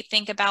really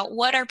think about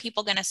what are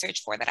people going to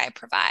search for that I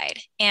provide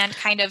and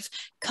kind of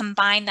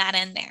combine that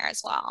in there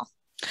as well.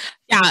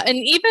 Yeah, and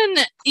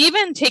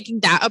even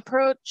taking that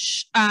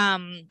approach,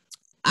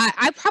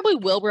 I probably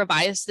will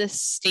revise this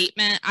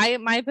statement.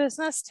 My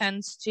business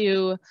tends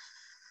to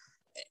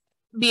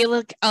be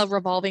like a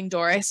revolving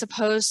door, I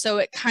suppose. So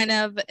it kind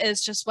of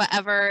is just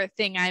whatever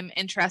thing I'm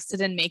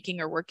interested in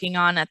making or working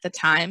on at the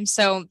time.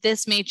 So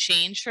this may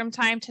change from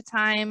time to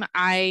time.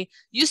 I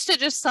used to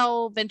just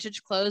sell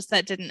vintage clothes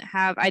that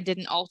I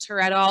didn't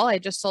alter at all. I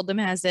just sold them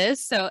as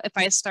is. So if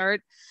I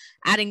start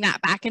adding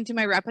that back into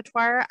my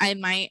repertoire, I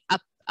might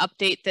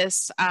update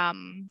this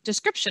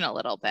description a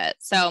little bit.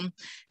 So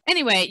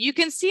anyway, you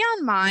can see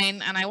on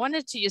mine, and I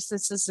wanted to use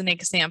this as an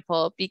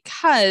example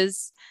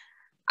because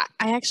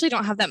I actually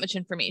don't have that much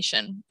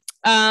information.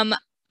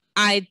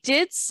 I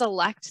did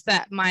select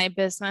that my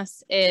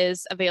business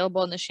is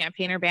available in the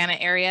Champaign-Urbana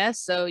area.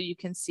 So you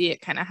can see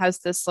it kind of has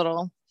this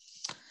little,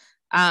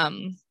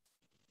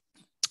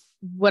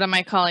 what am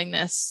I calling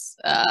this?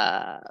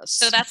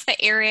 So that's the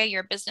area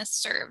your business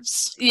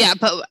serves. Yeah,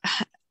 but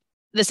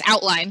this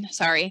outline,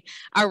 sorry,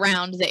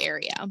 around the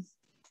area.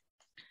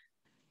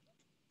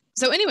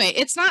 So anyway,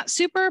 it's not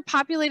super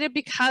populated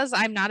because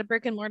I'm not a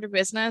brick and mortar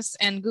business,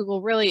 and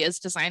Google really is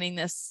designing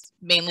this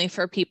mainly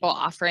for people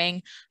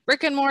offering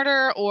brick and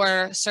mortar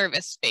or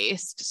service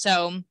based.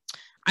 So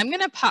I'm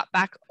going to pop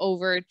back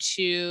over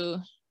to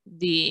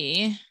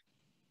the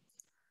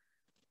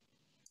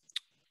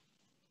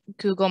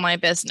Google My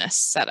Business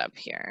setup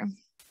here.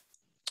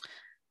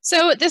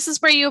 So this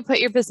is where you put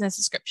your business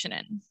description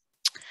in.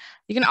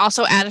 You can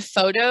also add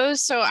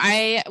photos. So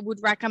I would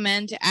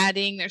recommend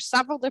adding, there's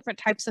several different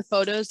types of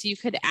photos you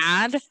could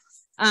add.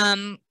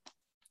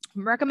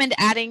 Recommend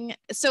adding,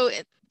 so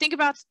think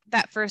about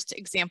that first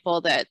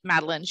example that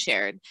Madeleine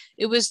shared.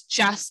 It was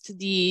just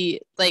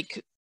the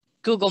like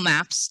Google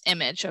Maps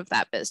image of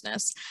that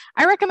business.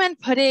 I recommend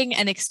putting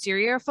an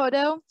exterior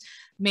photo,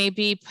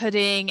 maybe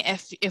putting,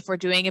 if we're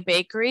doing a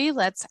bakery,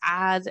 let's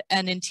add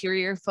an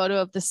interior photo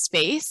of the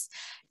space.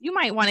 You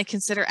might want to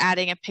consider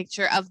adding a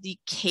picture of the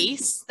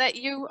case that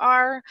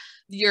your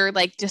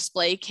like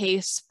display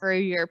case for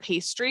your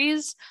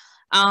pastries.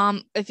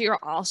 If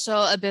you're also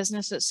a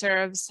business that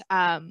serves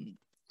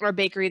or a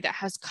bakery that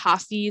has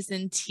coffees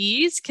and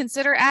teas,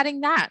 consider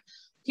adding that.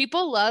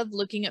 People love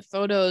looking at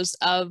photos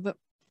of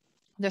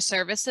the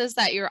services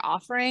that you're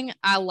offering.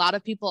 A lot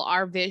of people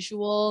are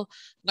visual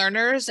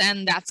learners,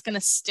 and that's going to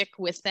stick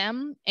with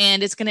them,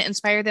 and it's going to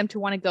inspire them to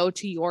want to go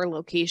to your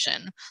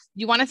location.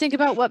 You want to think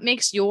about what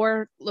makes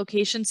your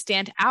location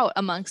stand out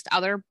amongst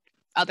other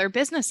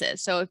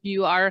businesses. So if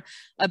you are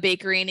a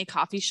bakery and a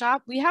coffee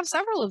shop, we have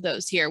several of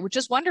those here, which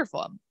is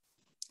wonderful.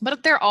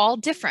 But they're all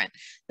different.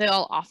 They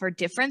all offer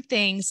different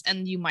things,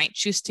 and you might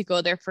choose to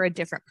go there for a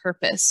different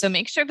purpose. So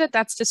make sure that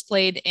that's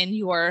displayed in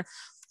your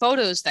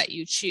photos that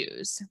you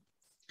choose.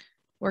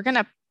 We're going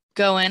to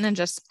go in and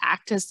just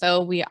act as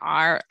though we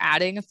are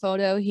adding a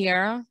photo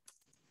here,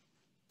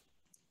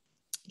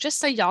 just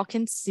so y'all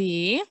can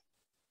see.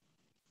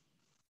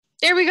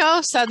 There we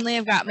go. Suddenly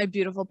I've got my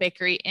beautiful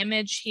bakery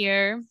image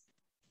here.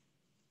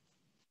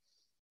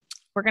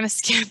 We're going to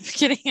skip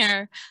getting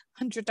our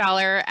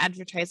 $100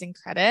 advertising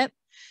credit.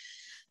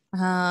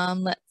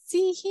 Let's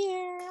see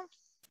here.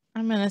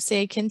 I'm going to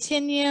say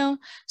continue.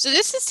 So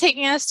this is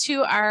taking us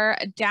to our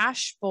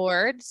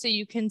dashboard. So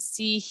you can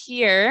see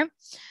here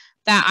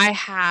that I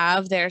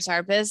have, there's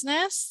our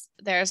business,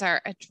 there's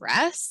our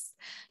address.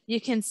 You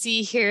can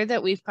see here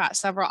that we've got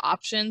several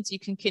options. You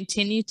can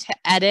continue to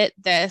edit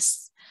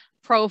this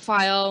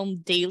profile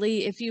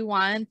daily if you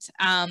want.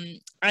 I'm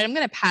going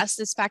to pass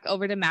this back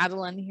over to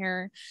Madeleine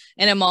here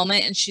in a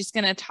moment, and she's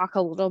going to talk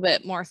a little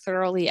bit more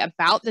thoroughly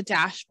about the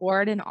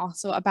dashboard and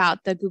also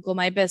about the Google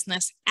My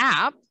Business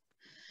app.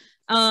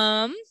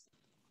 Was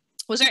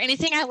there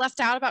anything I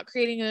left out about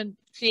creating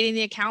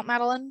the account,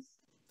 Madeleine?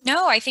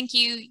 No, I think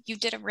you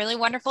did a really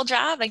wonderful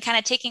job and kind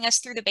of taking us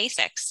through the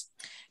basics.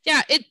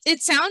 Yeah,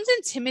 it sounds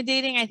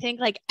intimidating. I think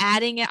like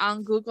adding it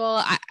on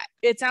Google,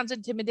 it sounds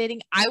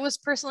intimidating. I was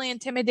personally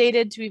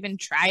intimidated to even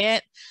try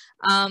it.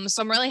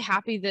 So I'm really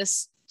happy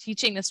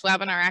teaching this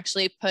webinar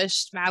actually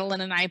pushed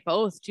Madeleine and I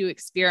both to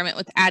experiment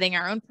with adding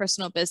our own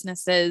personal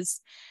businesses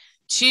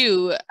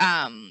to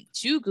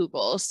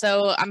Google.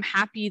 So I'm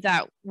happy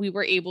that we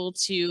were able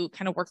to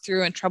kind of work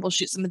through and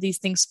troubleshoot some of these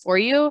things for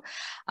you,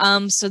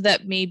 so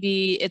that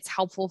maybe it's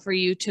helpful for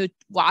you to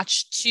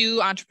watch two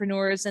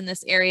entrepreneurs in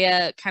this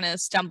area kind of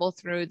stumble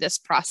through this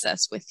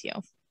process with you.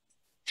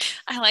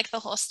 I like the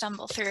whole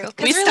stumble through.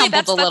 We really,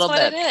 stumbled a little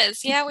bit. It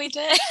is. Yeah, we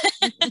did.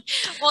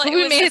 Well,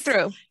 we made it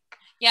through.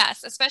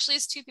 Yes, especially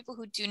as two people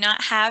who do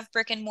not have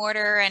brick and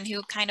mortar and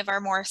who kind of are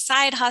more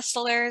side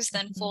hustlers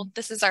than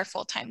this is our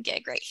full-time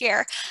gig right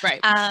here. Right.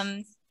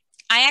 I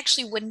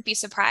actually wouldn't be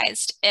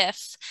surprised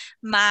if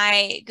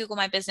my Google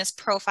My Business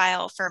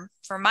profile for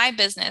my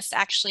business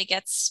actually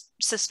gets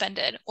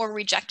suspended or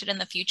rejected in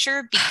the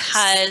future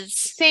because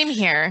same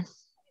here.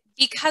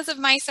 Because of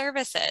my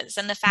services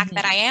and the fact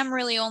that I am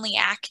really only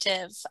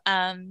active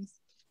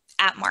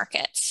at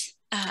markets.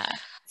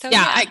 So,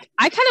 I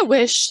kind of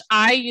wish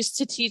I used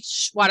to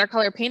teach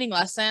watercolor painting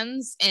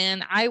lessons,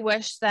 and I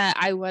wish that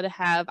I would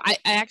have, I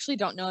actually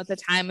don't know at the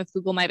time if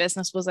Google My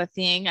Business was a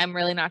thing. I'm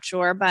really not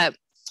sure, but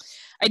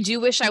I do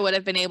wish I would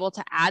have been able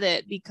to add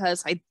it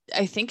because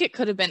I think it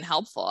could have been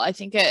helpful. I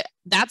think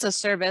that's a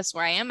service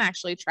where I am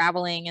actually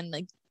traveling and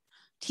like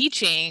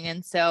teaching.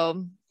 And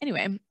so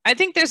anyway, I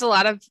think there's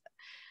I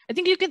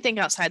think you can think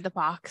outside the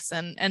box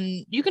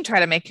and you can try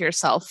to make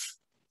yourself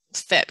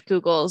fit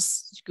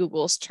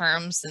Google's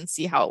terms and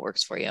see how it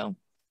works for you.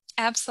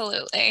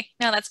 Absolutely.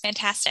 No, that's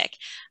fantastic.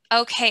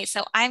 Okay,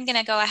 so I'm going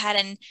to go ahead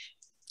and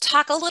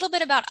talk a little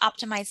bit about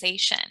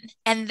optimization,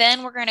 and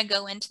then we're going to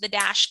go into the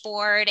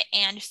dashboard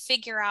and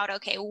figure out,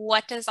 okay,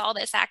 what does all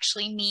this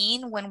actually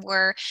mean when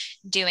we're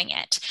doing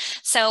it?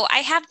 So I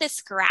have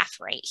this graph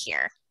right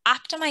here.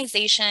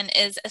 Optimization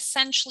is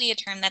essentially a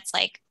term that's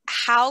like,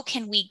 how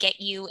can we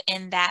get you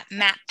in that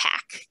map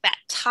pack, that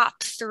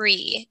top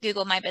 3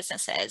 Google My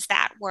Businesses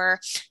that were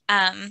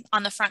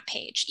on the front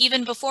page,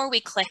 even before we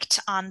clicked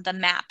on the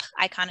map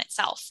icon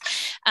itself.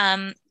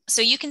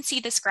 So you can see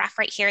this graph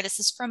right here. This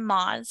is from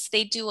Moz.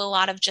 They do a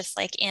lot of just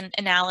like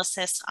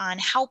analysis on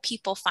how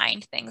people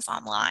find things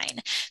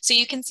online. So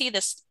you can see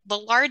this,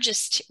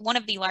 one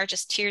of the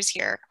largest tiers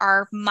here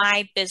are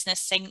My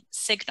Business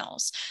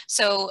signals.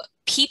 So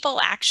people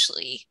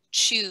actually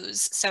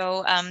choose.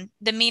 So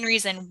the main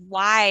reason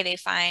why they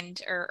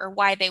find or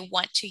why they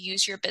want to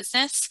use your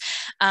business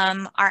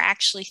are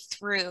actually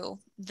through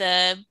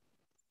the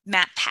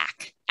map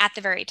pack at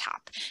the very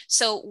top.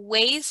 So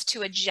ways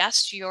to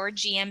adjust your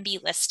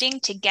GMB listing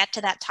to get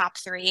to that top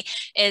 3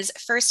 is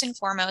first and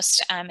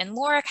foremost, and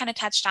Laura kind of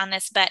touched on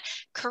this, but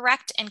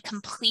correct and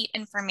complete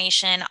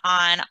information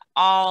on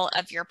all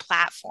of your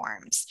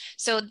platforms.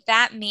 So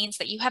that means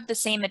that you have the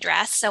same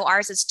address. So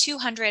ours is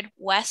 200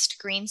 West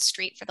Green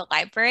Street for the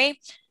library.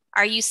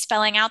 Are you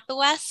spelling out the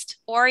West,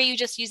 or are you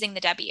just using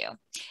the W?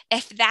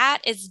 If that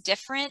is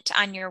different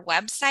on your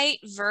website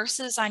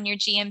versus on your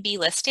GMB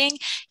listing,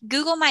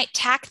 Google might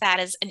tag that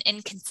as an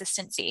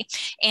inconsistency.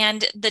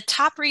 And the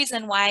top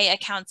reason why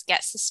accounts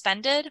get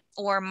suspended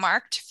or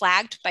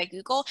flagged by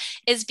Google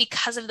is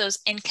because of those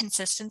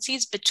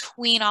inconsistencies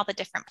between all the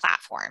different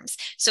platforms.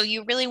 So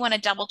you really want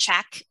to double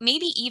check,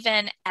 maybe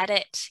even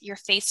edit your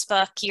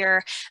Facebook,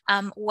 your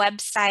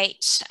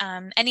website,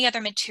 any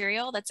other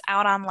material that's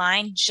out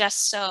online,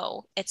 just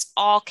so it's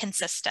all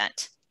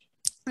consistent.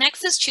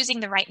 Next is choosing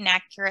the right and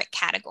accurate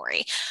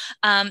category.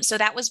 So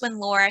that was when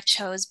Laura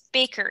chose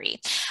bakery.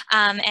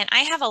 And I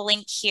have a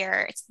link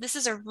here. This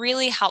is a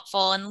really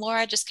helpful, and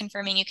Laura, just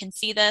confirming you can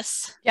see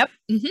this. Yep.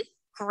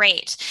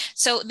 Great.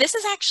 So this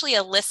is actually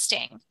a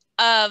listing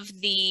of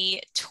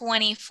the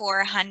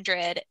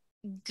 2,400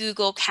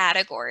 Google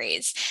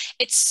categories.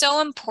 It's so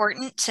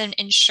important to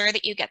ensure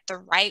that you get the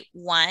right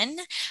one,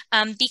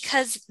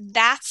 because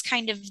that's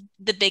kind of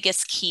the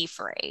biggest key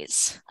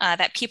phrase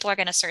that people are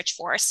going to search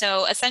for.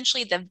 So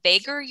essentially, the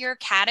bigger your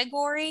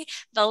category,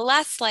 the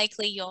less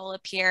likely you'll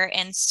appear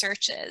in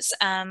searches.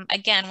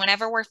 Again,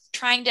 whenever we're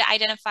trying to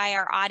identify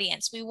our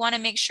audience, we want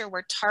to make sure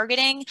we're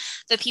targeting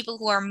the people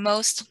who are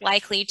most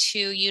likely to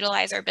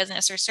utilize our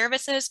business or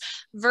services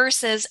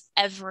versus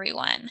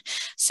everyone.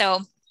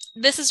 So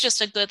this is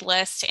just a good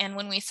list. And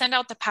when we send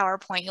out the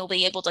PowerPoint, you'll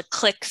be able to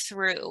click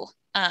through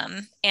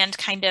and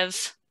kind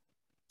of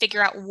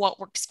figure out what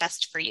works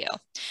best for you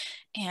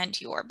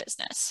and your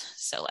business.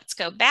 So let's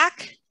go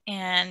back.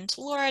 And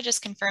Laura,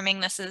 just confirming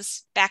this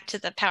is back to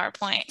the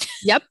PowerPoint.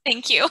 Yep.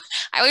 Thank you.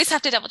 I always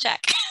have to double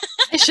check.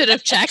 I should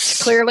have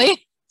checked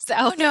clearly.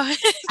 So no,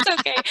 it's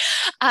okay.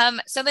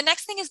 So the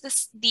next thing is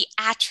the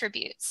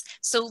attributes.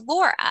 So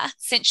Laura,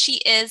 since she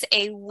is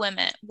a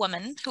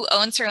woman who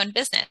owns her own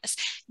business,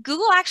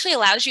 Google actually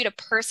allows you to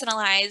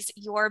personalize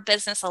your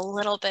business a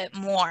little bit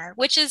more,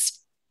 which is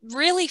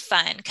really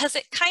fun because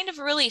it kind of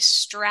really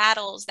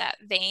straddles that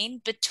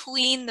vein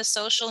between the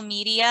social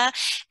media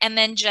and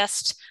then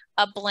just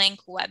a blank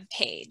web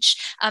page.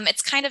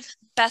 It's kind of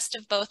best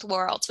of both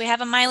worlds. We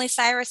have a Miley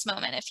Cyrus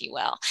moment, if you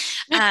will.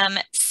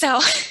 So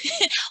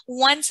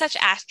one such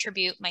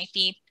attribute might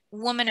be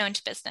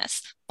woman-owned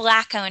business,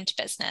 Black-owned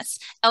business,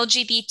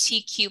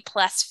 LGBTQ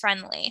plus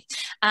friendly.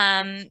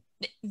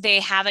 They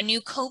have a new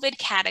COVID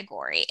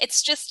category.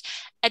 It's just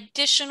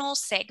additional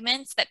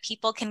segments that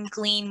people can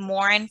glean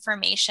more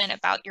information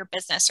about your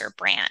business or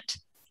brand.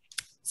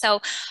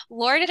 So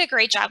Laura did a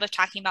great job of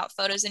talking about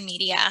photos and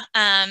media.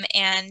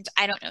 And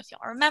I don't know if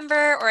y'all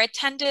remember or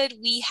attended,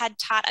 we had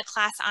taught a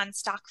class on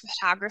stock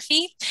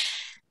photography.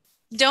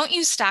 Don't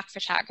use stock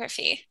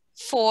photography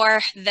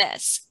for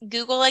this.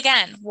 Google,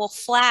 again, will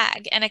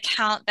flag an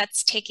account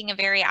that's taking a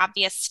very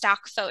obvious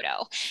stock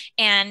photo.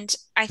 And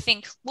I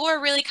think Laura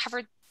really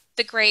covered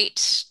the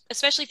great,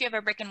 especially if you have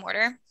a brick and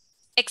mortar,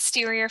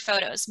 exterior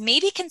photos.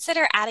 Maybe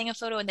consider adding a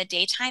photo in the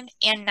daytime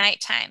and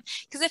nighttime.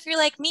 Because if you're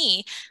like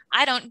me,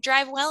 I don't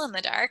drive well in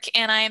the dark,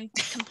 and I'm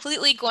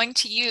completely going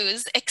to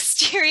use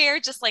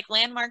exterior, just like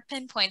landmark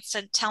pinpoints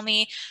to tell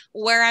me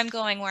where I'm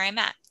going, where I'm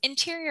at.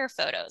 Interior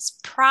photos,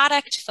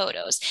 product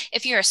photos.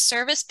 If you're a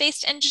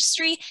service-based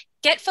industry,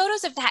 get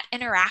photos of that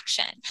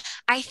interaction.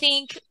 I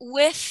think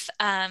with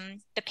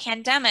the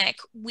pandemic,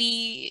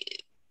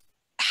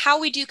 how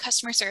we do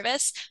customer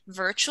service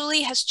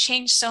virtually has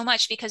changed so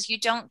much because you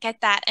don't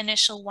get that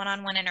initial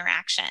one-on-one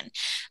interaction.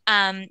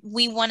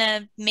 We want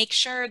to make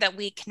sure that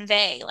we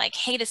convey like,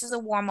 hey, this is a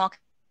warm welcome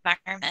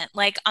environment.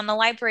 Like on the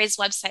library's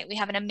website, we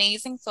have an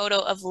amazing photo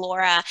of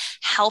Laura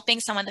helping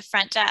someone at the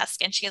front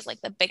desk, and she has like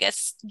the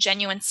biggest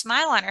genuine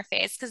smile on her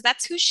face because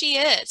that's who she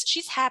is.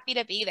 She's happy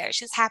to be there.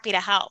 She's happy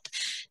to help.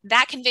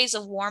 That conveys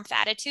a warmth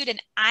attitude,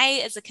 and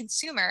I, as a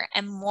consumer,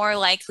 am more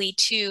likely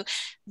to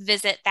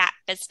visit that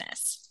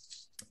business.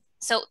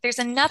 So there's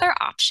another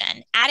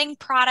option, adding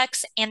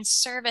products and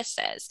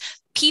services.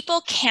 People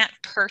can't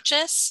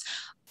purchase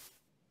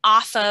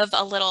off of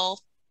a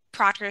little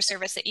product or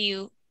service that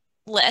you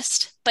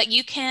list, but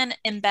you can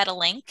embed a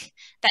link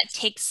that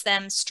takes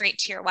them straight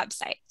to your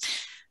website.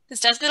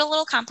 This does get a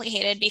little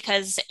complicated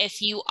because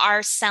if you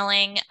are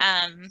selling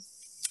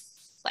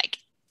like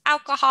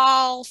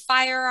alcohol,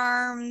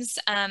 firearms,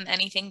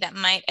 anything that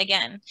might,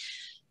 again,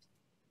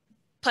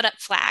 put up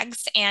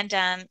flags, and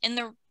in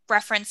the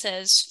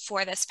references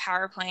for this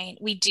PowerPoint,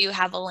 we do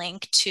have a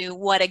link to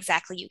what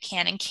exactly you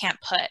can and can't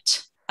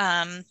put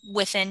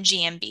within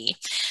GMB.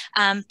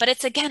 But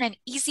it's, again, an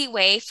easy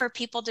way for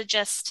people to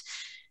just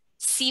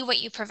see what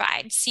you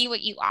provide, see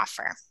what you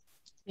offer.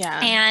 Yeah.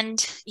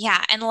 And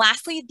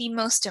lastly, the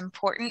most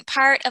important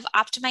part of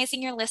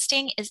optimizing your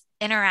listing is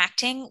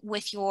interacting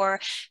with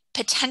your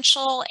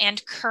potential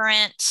and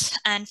current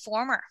and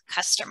former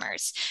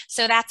customers.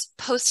 So that's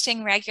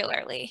posting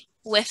regularly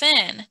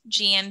within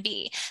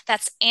GMB.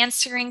 That's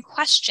answering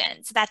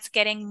questions. That's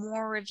getting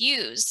more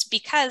reviews,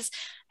 because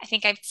I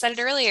think I've said it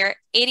earlier,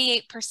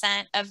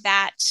 88% of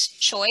that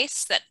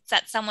choice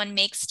that someone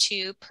makes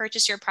to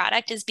purchase your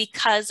product is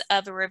because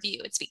of a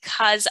review. It's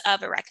because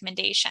of a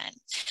recommendation.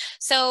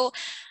 So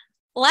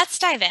let's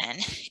dive in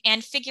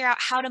and figure out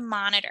how to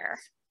monitor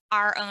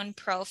our own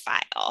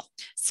profile.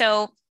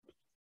 So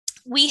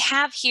we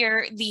have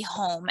here the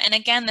home. And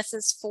again, this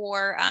is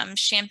for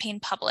Champaign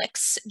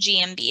Public's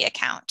GMB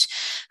account.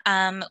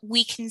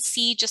 We can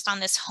see just on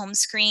this home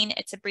screen,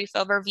 it's a brief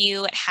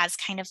overview. It has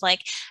kind of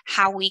like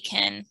how we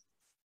can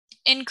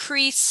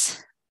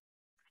increase,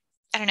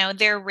 I don't know,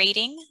 their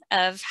rating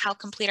of how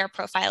complete our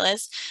profile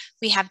is.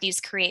 We have these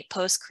create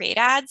posts, create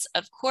ads.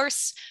 Of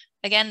course,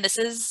 again,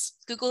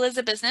 Google is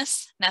a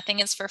business. Nothing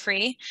is for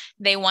free.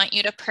 They want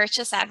you to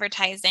purchase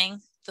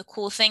advertising. The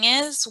cool thing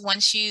is,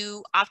 once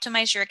you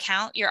optimize your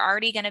account, you're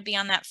already going to be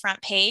on that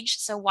front page.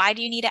 So why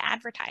do you need to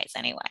advertise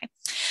anyway?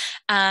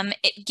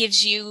 It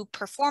gives you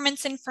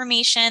performance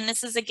information.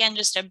 This is, again,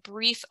 just a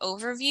brief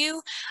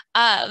overview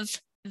of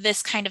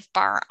this kind of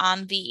bar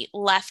on the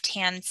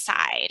left-hand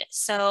side.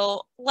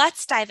 So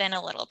let's dive in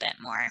a little bit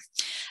more.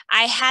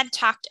 I had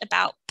talked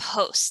about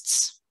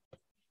posts.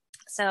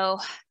 So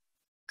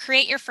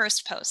create your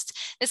first post.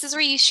 This is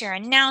where you share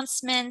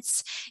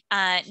announcements,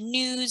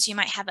 news, you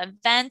might have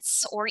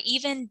events, or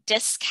even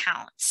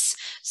discounts.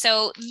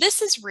 So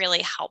this is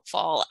really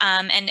helpful.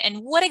 And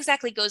what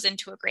exactly goes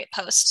into a great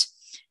post?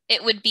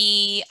 It would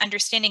be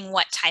understanding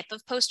what type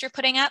of post you're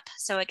putting up.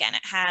 So again,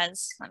 it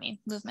has, let me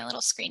move my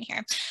little screen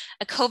here,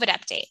 a COVID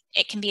update.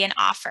 It can be an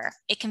offer.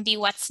 It can be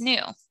what's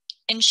new.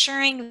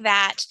 Ensuring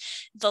that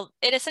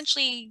it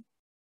essentially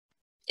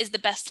is the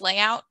best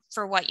layout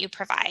for what you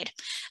provide.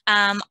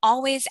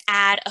 Always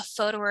add a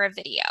photo or a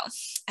video.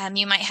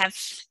 You might have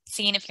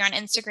seen, if you're on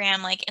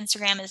Instagram, like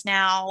Instagram is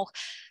now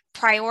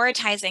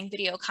prioritizing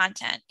video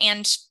content.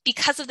 And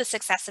because of the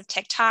success of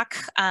TikTok,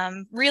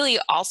 really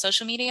all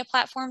social media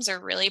platforms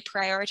are really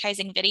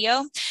prioritizing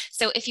video.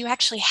 So if you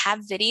actually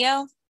have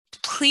video,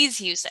 please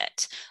use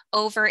it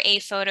over a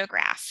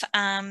photograph,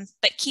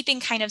 but keeping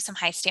kind of some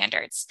high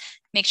standards.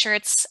 Make sure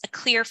it's a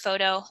clear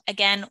photo,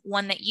 again,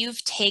 one that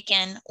you've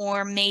taken,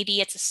 or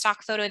maybe it's a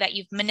stock photo that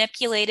you've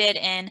manipulated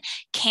in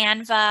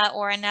Canva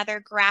or another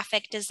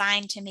graphic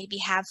design to maybe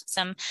have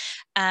some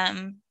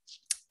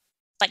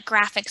like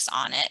graphics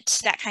on it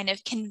that kind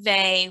of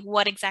convey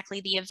what exactly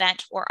the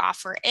event or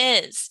offer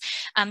is.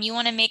 You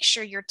want to make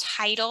sure your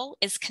title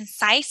is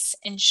concise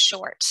and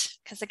short,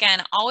 because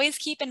again, always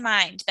keep in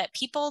mind that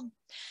people,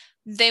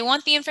 they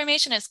want the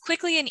information as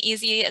quickly and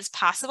easy as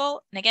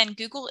possible. And again,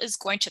 Google is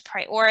going to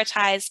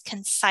prioritize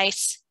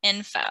concise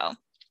info.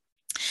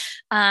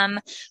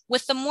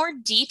 With the more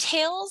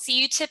details,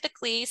 you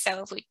typically,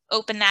 so if we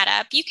open that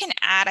up, you can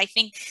add, I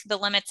think the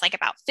limit's like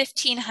about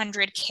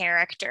 1,500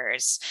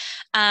 characters.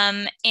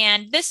 And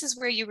this is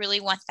where you really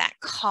want that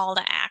call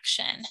to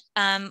action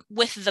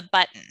with the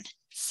button.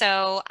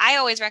 So I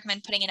always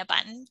recommend putting in a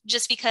button,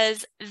 just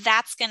because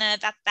that's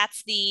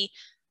the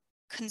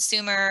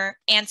consumer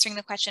answering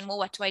the question, well,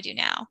 what do I do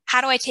now? How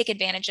do I take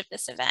advantage of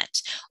this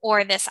event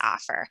or this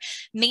offer?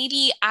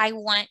 Maybe I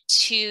want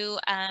to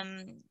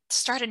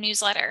start a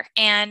newsletter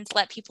and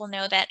let people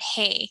know that,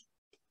 hey,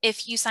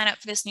 if you sign up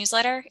for this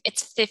newsletter,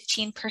 it's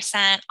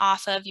 15%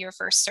 off of your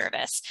first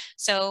service.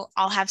 So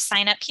I'll have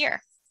sign up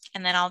here,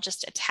 and then I'll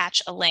just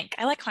attach a link.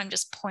 I like how I'm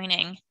just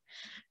pointing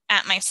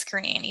at my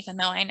screen, even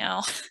though I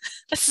know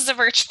this is a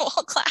virtual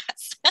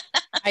class.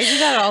 I do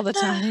that all the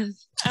time.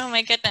 Oh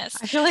my goodness.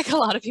 I feel like a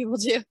lot of people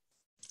do.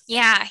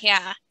 Yeah,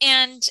 yeah.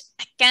 And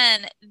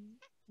again,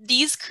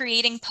 these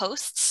creating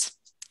posts,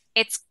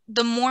 it's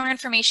the more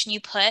information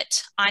you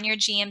put on your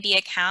GMB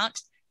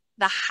account,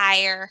 the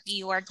higher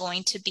you are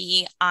going to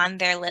be on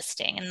their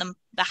listing, and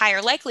the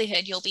higher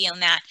likelihood you'll be on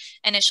that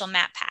initial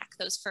map pack,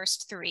 those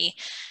first 3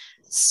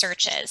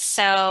 searches.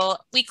 So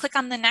we click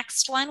on the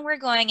next one, we're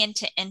going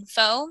into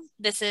info.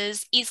 This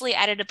is easily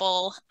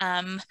editable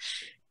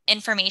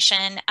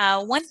information.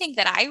 One thing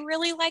that I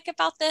really like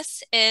about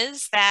this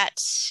is that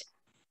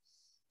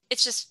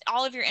it's just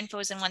all of your info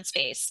is in one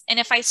space. And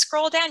if I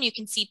scroll down, you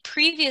can see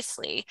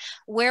previously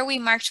where we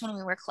marked when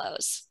we were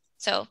closed.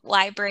 So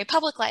library,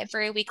 public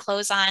library, we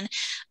close on,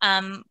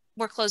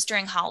 we're closed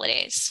during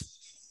holidays.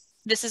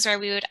 This is where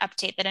we would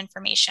update that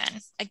information.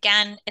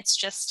 Again, it's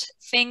just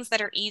things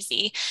that are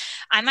easy.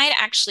 I might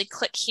actually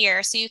click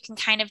here so you can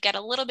kind of get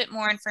a little bit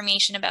more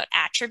information about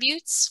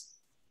attributes.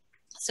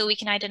 So we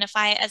can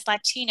identify it as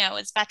Latino,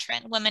 as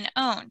veteran, women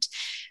owned.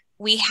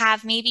 We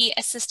have maybe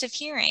assistive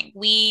hearing.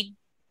 We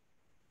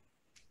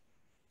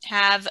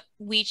have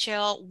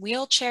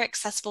wheelchair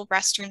accessible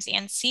restrooms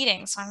and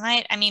seating. So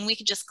we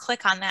could just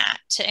click on that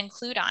to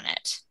include on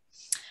it.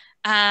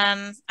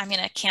 I'm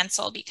going to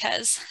cancel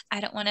because I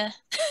don't want to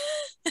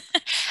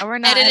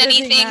edit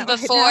anything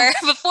before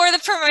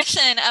the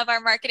permission of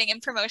our marketing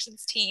and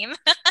promotions team.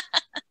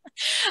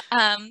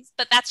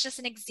 But that's just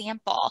an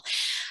example.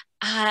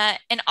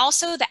 And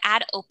also the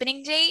ad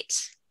opening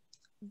date.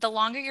 The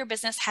longer your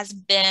business has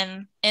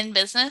been in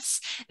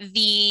business,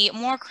 the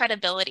more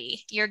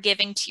credibility you're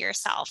giving to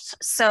yourself.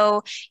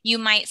 So you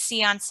might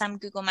see on some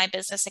Google My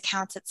Business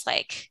accounts, it's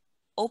like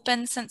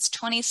open since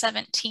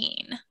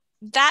 2017.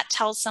 That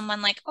tells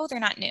someone like, oh,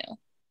 they're not new.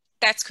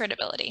 That's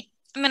credibility.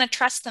 I'm going to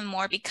trust them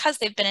more because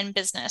they've been in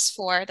business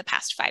for the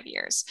past 5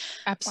 years.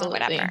 Absolutely.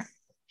 Or whatever.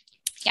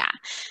 Yeah.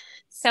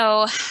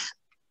 So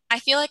I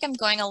feel like I'm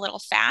going a little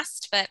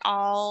fast, but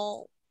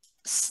I'll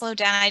slow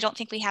down. I don't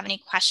think we have any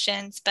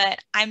questions, but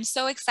I'm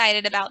so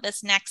excited about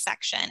this next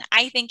section.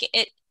 I think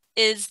it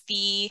is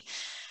the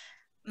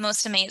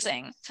most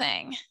amazing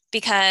thing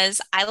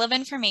because I love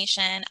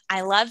information.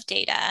 I love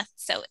data.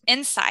 So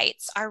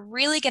insights are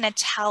really going to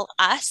tell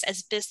us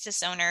as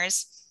business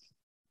owners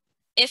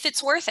if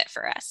it's worth it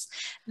for us.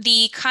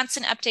 The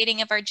constant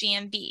updating of our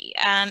GMB.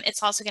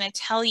 It's also going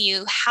to tell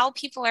you how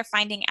people are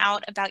finding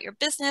out about your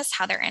business,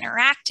 how they're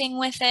interacting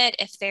with it.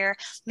 If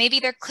maybe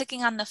they're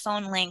clicking on the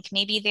phone link,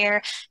 maybe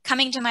they're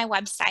coming to my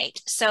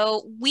website.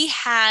 So we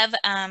have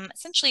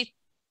essentially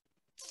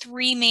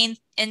 3 main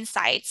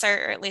insights,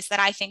 or at least that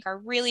I think are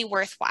really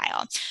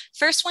worthwhile.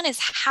 First one is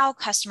how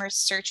customers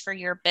search for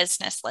your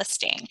business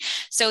listing.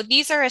 So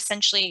these are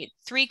essentially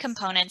 3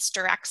 components: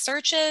 direct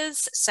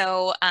searches.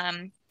 So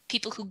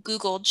people who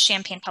Googled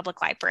Champaign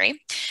Public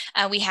Library.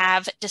 We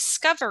have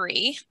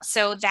discovery.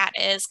 So that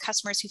is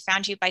customers who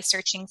found you by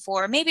searching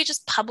for maybe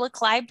just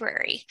public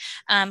library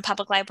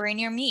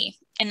near me.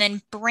 And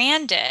then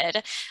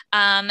branded,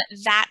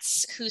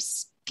 that's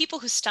people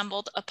who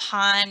stumbled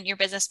upon your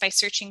business by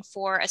searching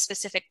for a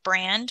specific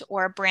brand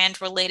or a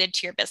brand related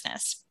to your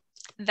business.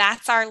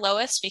 That's our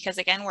lowest because,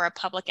 again, we're a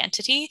public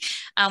entity.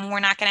 We're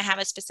not going to have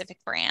a specific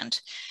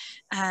brand.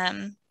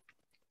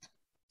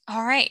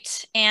 All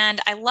right.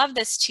 And I love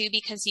this too,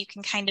 because you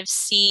can kind of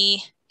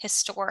see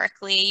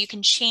historically, you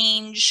can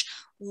change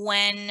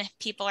when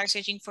people are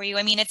searching for you.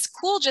 I mean, it's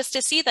cool just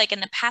to see, like in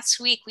the past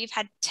week, we've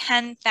had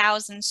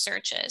 10,000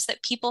 searches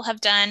that people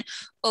have done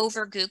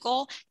over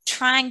Google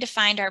trying to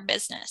find our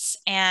business.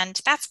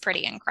 And that's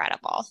pretty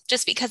incredible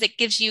just because it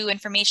gives you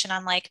information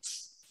on like,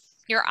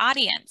 your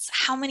audience.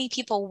 How many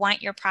people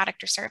want your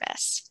product or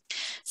service?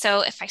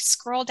 So if I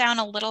scroll down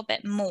a little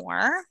bit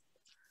more,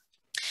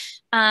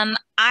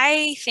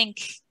 I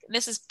think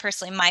this is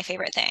personally my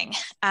favorite thing.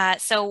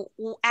 So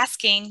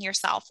asking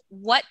yourself,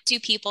 what do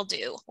people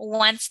do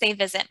once they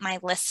visit my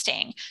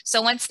listing?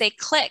 So once they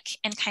click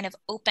and kind of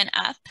open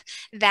up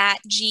that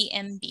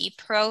GMB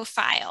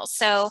profile.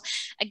 So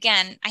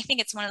again, I think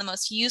it's one of the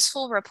most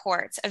useful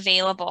reports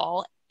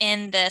available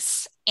in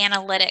this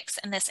analytics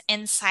and this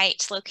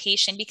insight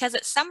location, because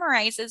it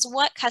summarizes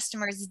what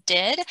customers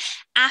did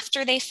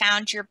after they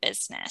found your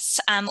business,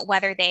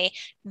 whether they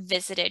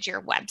visited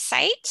your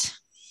website.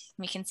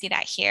 We can see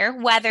that here,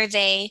 whether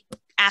they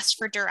asked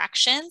for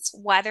directions,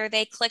 whether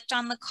they clicked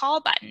on the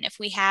call button, if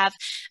we have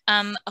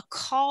a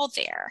call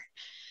there.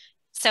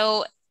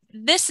 So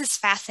this is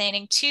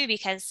fascinating too,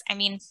 because I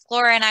mean,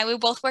 Laura and I, we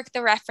both work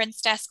the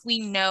reference desk. We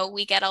know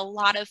we get a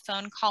lot of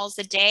phone calls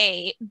a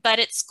day, but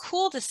it's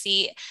cool to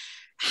see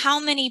how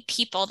many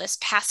people this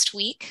past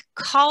week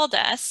called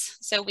us.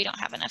 So we don't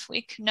have enough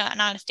not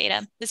enough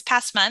data. This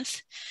past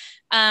month,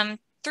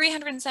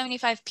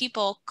 375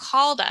 people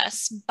called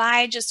us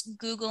by just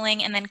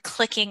Googling and then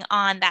clicking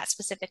on that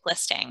specific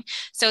listing.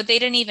 So they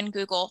didn't even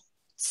Google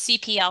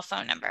CPL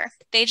phone number.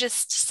 They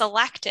just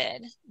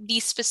selected the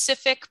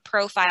specific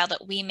profile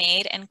that we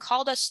made and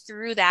called us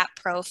through that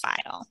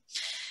profile.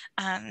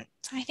 So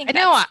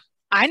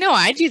I know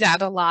I do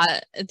that a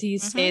lot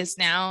these days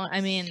now.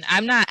 I mean,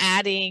 I'm not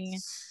adding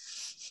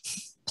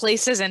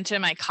places into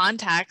my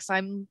contacts.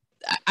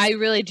 I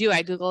really do.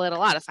 I Google it a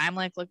lot. If I'm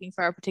like looking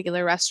for a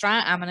particular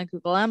restaurant, I'm going to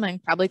Google them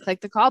and probably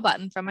click the call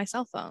button from my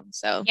cell phone.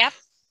 So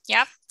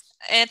Yep.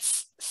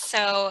 It's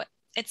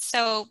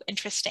so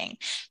interesting.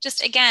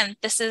 Just again,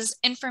 this is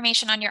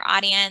information on your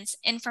audience,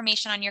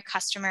 information on your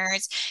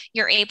customers.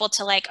 You're able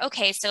to like,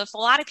 okay, so if a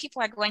lot of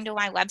people are going to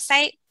my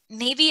website,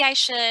 maybe I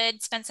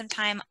should spend some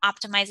time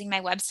optimizing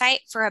my website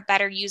for a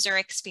better user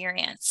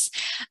experience.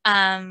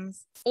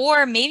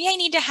 Or maybe I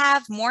need to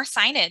have more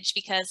signage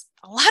because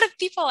a lot of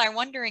people are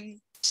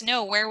wondering to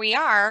know where we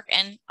are.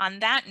 And on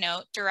that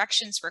note,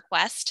 directions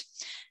request.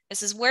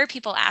 This is where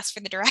people ask for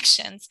the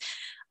directions.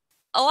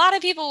 A lot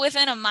of people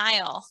within a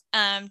mile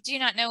do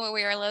not know where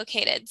we are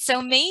located.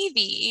 So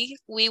maybe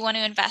we want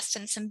to invest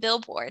in some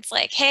billboards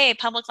like, hey,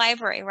 public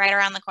library right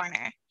around the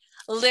corner,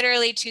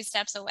 literally 2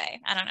 steps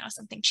away. I don't know,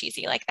 something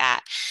cheesy like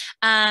that.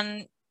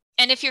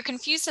 And if you're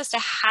confused as to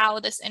how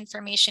this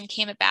information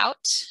came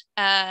about,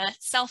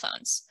 cell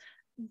phones.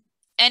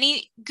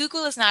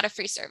 Google is not a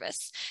free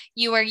service.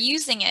 You are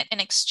using it in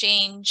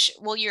exchange.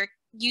 Well, you're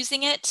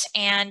using it,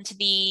 and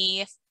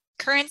the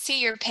currency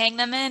you're paying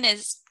them in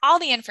is all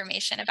the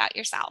information about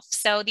yourself.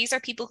 So these are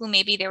people who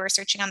maybe they were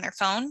searching on their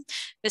phone.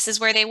 This is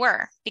where they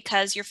were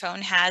because your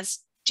phone has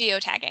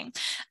geotagging.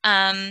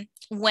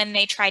 When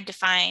they tried to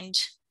find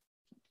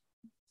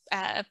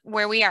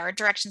where we are,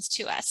 directions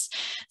to us.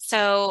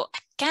 So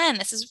again,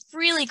 this is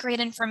really great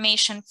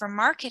information for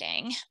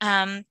marketing.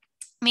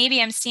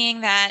 Maybe I'm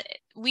seeing that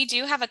we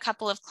do have a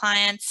couple of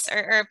clients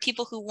or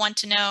people who want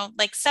to know,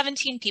 like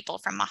 17 people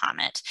from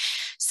Muhammad.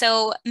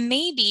 So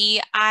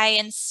maybe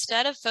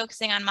instead of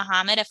focusing on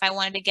Muhammad, if I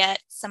wanted to get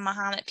some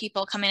Muhammad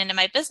people coming into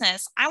my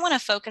business, I want to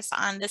focus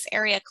on this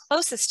area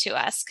closest to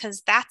us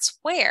because that's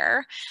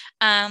where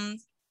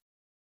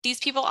these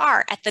people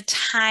are at the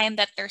time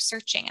that they're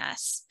searching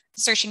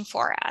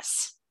for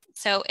us.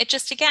 So it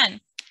just,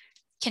 again,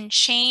 can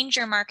change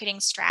your marketing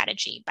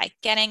strategy by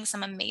getting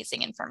some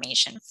amazing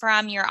information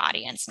from your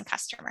audience and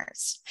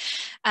customers.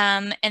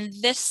 And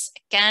this,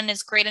 again,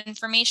 is great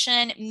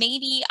information.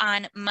 Maybe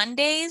on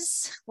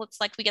Mondays, looks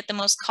like we get the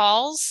most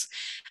calls.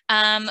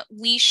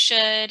 We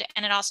should,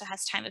 and it also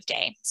has time of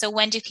day. So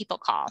when do people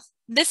call?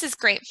 This is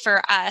great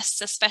for us,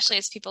 especially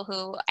as people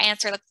who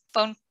answer the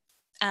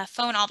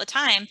phone all the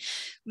time.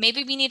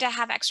 Maybe we need to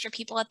have extra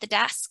people at the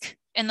desk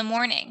in the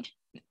morning.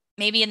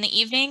 Maybe in the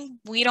evening,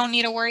 we don't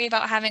need to worry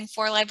about having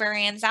 4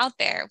 librarians out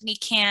there. We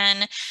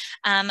can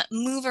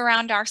move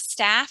around our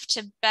staff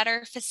to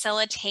better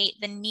facilitate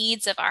the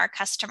needs of our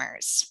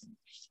customers.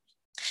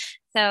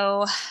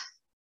 So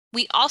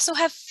we also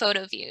have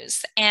photo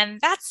views, and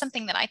that's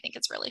something that I think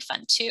is really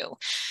fun too.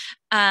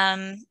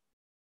 And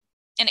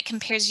it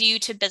compares you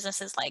to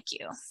businesses like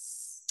you.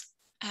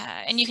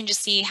 And you can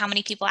just see how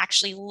many people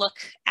actually look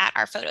at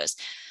our photos.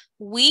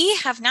 We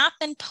have not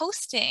been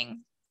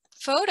posting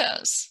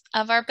photos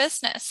of our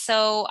business,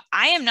 so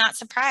I am not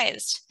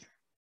surprised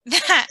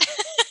that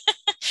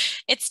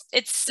it's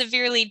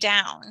severely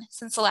down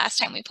since the last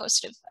time we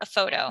posted a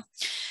photo.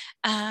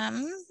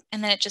 And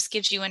then it just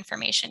gives you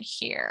information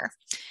here.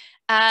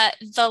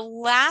 The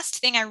last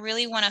thing I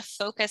really want to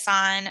focus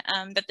on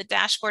that the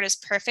dashboard is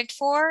perfect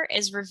for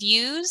is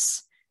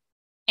reviews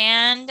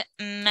and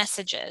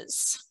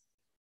messages.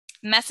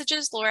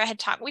 Messages, Laura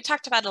we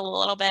talked about it a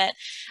little bit.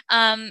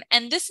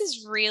 And this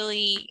is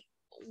really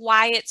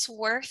why it's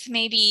worth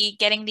maybe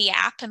getting the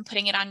app and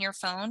putting it on your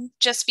phone,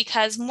 just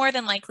because more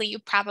than likely you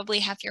probably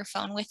have your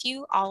phone with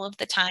you all of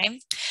the time.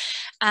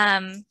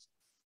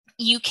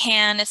 you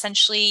can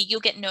essentially,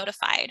 you'll get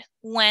notified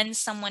when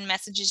someone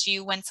messages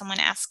you, when someone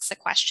asks a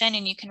question,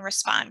 and you can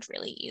respond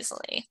really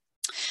easily.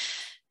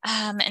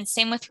 And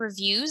same with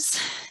reviews.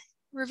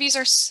 Reviews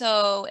are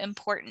so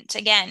important.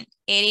 Again,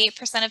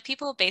 88% of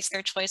people base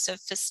their choice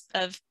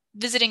of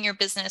visiting your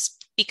business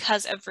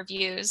because of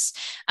reviews.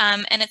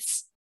 And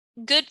it's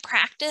good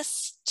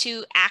practice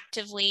to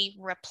actively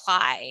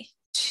reply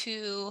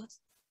to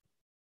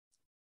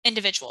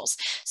individuals.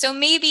 So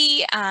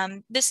maybe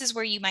this is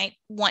where you might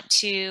want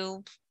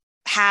to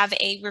have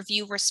a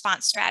review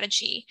response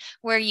strategy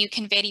where you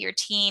convey to your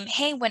team,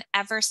 hey,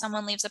 whenever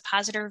someone leaves a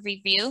positive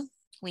review,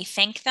 we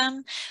thank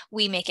them,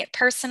 we make it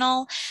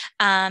personal,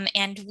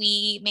 and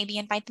we maybe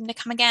invite them to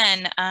come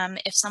again.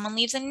 If someone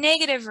leaves a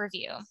negative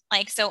review,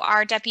 like so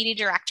our deputy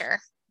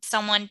director,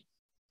 someone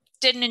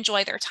didn't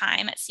enjoy their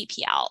time at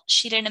CPL.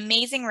 She did an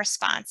amazing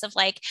response of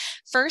like,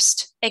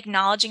 first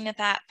acknowledging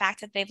that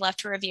fact that they've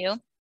left a review.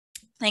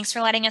 Thanks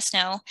for letting us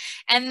know.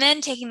 And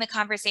then taking the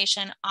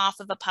conversation off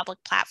of a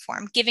public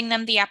platform, giving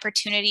them the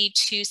opportunity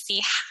to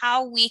see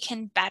how we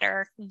can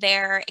better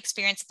their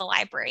experience at the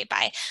library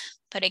by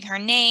putting her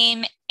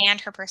name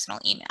and her personal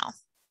email.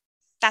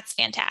 That's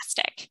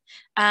fantastic.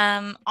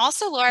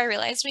 Also, Laura, I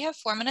realized we have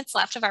 4 minutes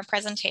left of our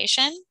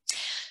presentation.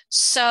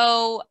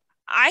 So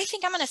I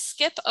think I'm going to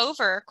skip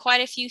over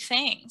quite a few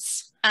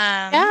things.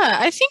 Yeah,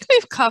 I think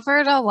we've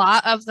covered a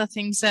lot of the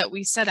things that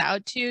we set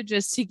out to,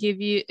 just to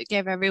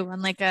give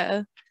everyone like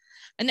an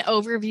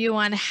overview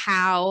on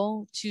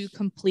how to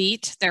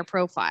complete their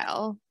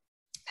profile.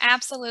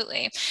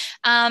 Absolutely.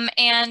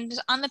 And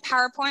on the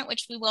PowerPoint,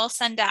 which we will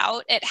send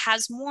out, it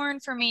has more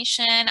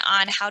information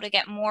on how to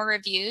get more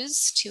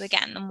reviews to,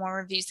 again, the more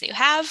reviews that you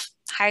have,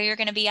 higher you're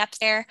going to be up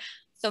there,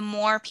 the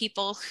more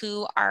people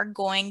who are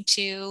going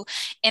to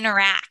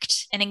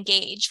interact and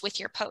engage with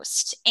your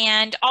post.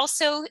 And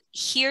also,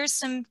 here's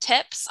some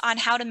tips on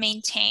how to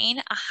maintain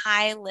a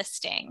high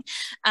listing,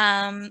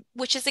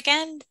 which is,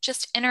 again,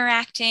 just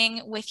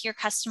interacting with your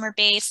customer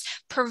base,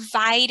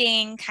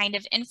 providing kind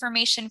of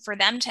information for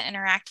them to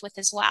interact with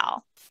as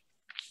well.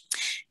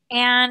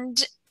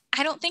 And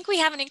I don't think we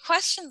have any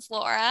questions,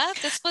 Laura.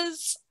 This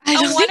was a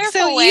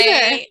wonderful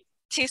way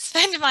to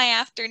spend my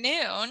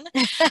afternoon.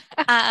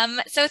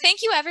 So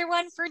thank you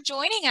everyone for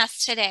joining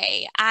us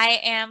today.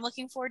 I am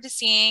looking forward to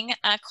seeing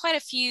quite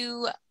a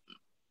few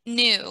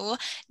new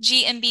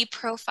GMB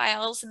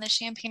profiles in the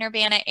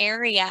Champaign-Urbana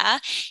area.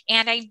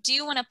 And I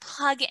do want to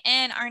plug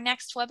in our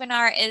next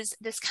webinar is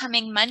this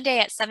coming Monday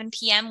at 7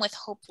 p.m. with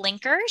Hope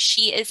Linker.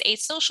 She is a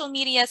social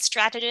media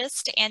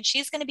strategist, and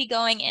she's going to be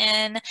going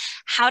in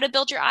how to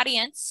build your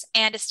audience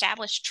and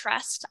establish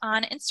trust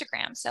on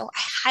Instagram. So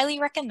I highly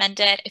recommend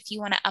it if you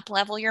want to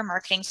up-level your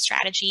marketing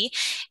strategy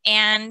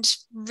and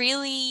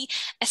really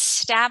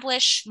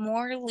establish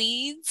more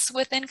leads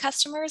within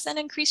customers and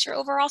increase your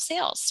overall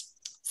sales.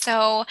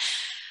 So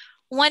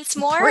once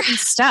more, important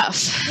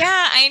stuff.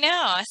 Yeah, I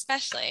know,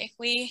 especially.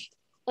 We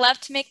love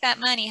to make that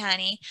money,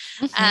 honey.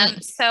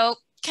 So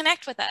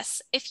connect with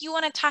us. If you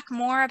want to talk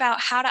more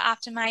about how to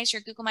optimize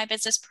your Google My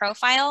Business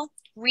profile,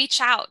 reach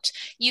out.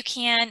 You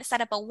can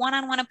set up a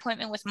one-on-one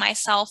appointment with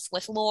myself,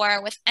 with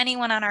Laura, with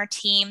anyone on our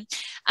team.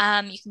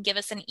 You can give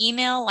us an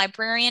email,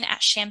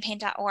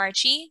 librarian@champaign.org.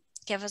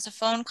 Give us a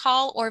phone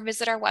call or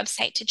visit our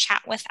website to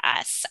chat with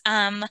us.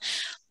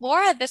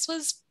 Laura, this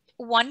was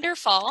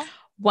wonderful.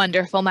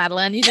 Wonderful,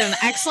 Madeleine. You did an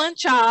excellent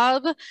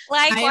job.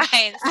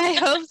 Likewise.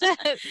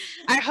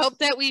 I hope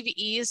that we've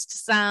eased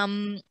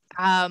some,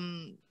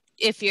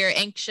 if you're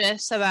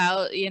anxious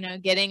about,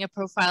 getting a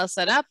profile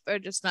set up or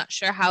just not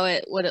sure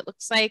what it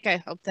looks like. I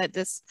hope that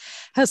this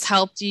has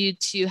helped you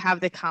to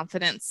have the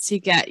confidence to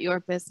get your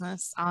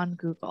business on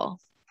Google.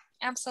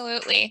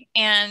 Absolutely.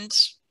 And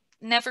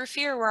never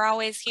fear, we're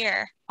always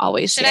here.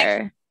 Always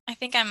here. I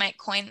think I might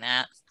coin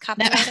that.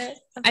 Copyright it.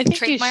 I think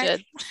trademark. You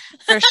should,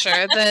 for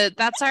sure.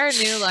 That's our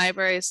new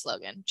library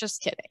slogan.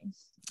 Just kidding.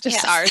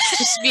 Just ours.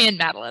 Just me and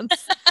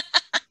Madeleine's.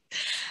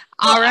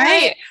 All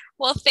right.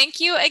 Well, thank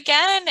you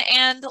again.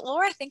 And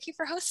Laura, thank you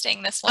for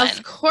hosting this one.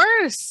 Of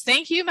course.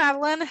 Thank you,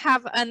 Madeleine.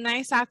 Have a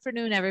nice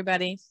afternoon,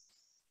 everybody.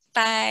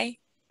 Bye.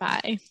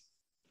 Bye.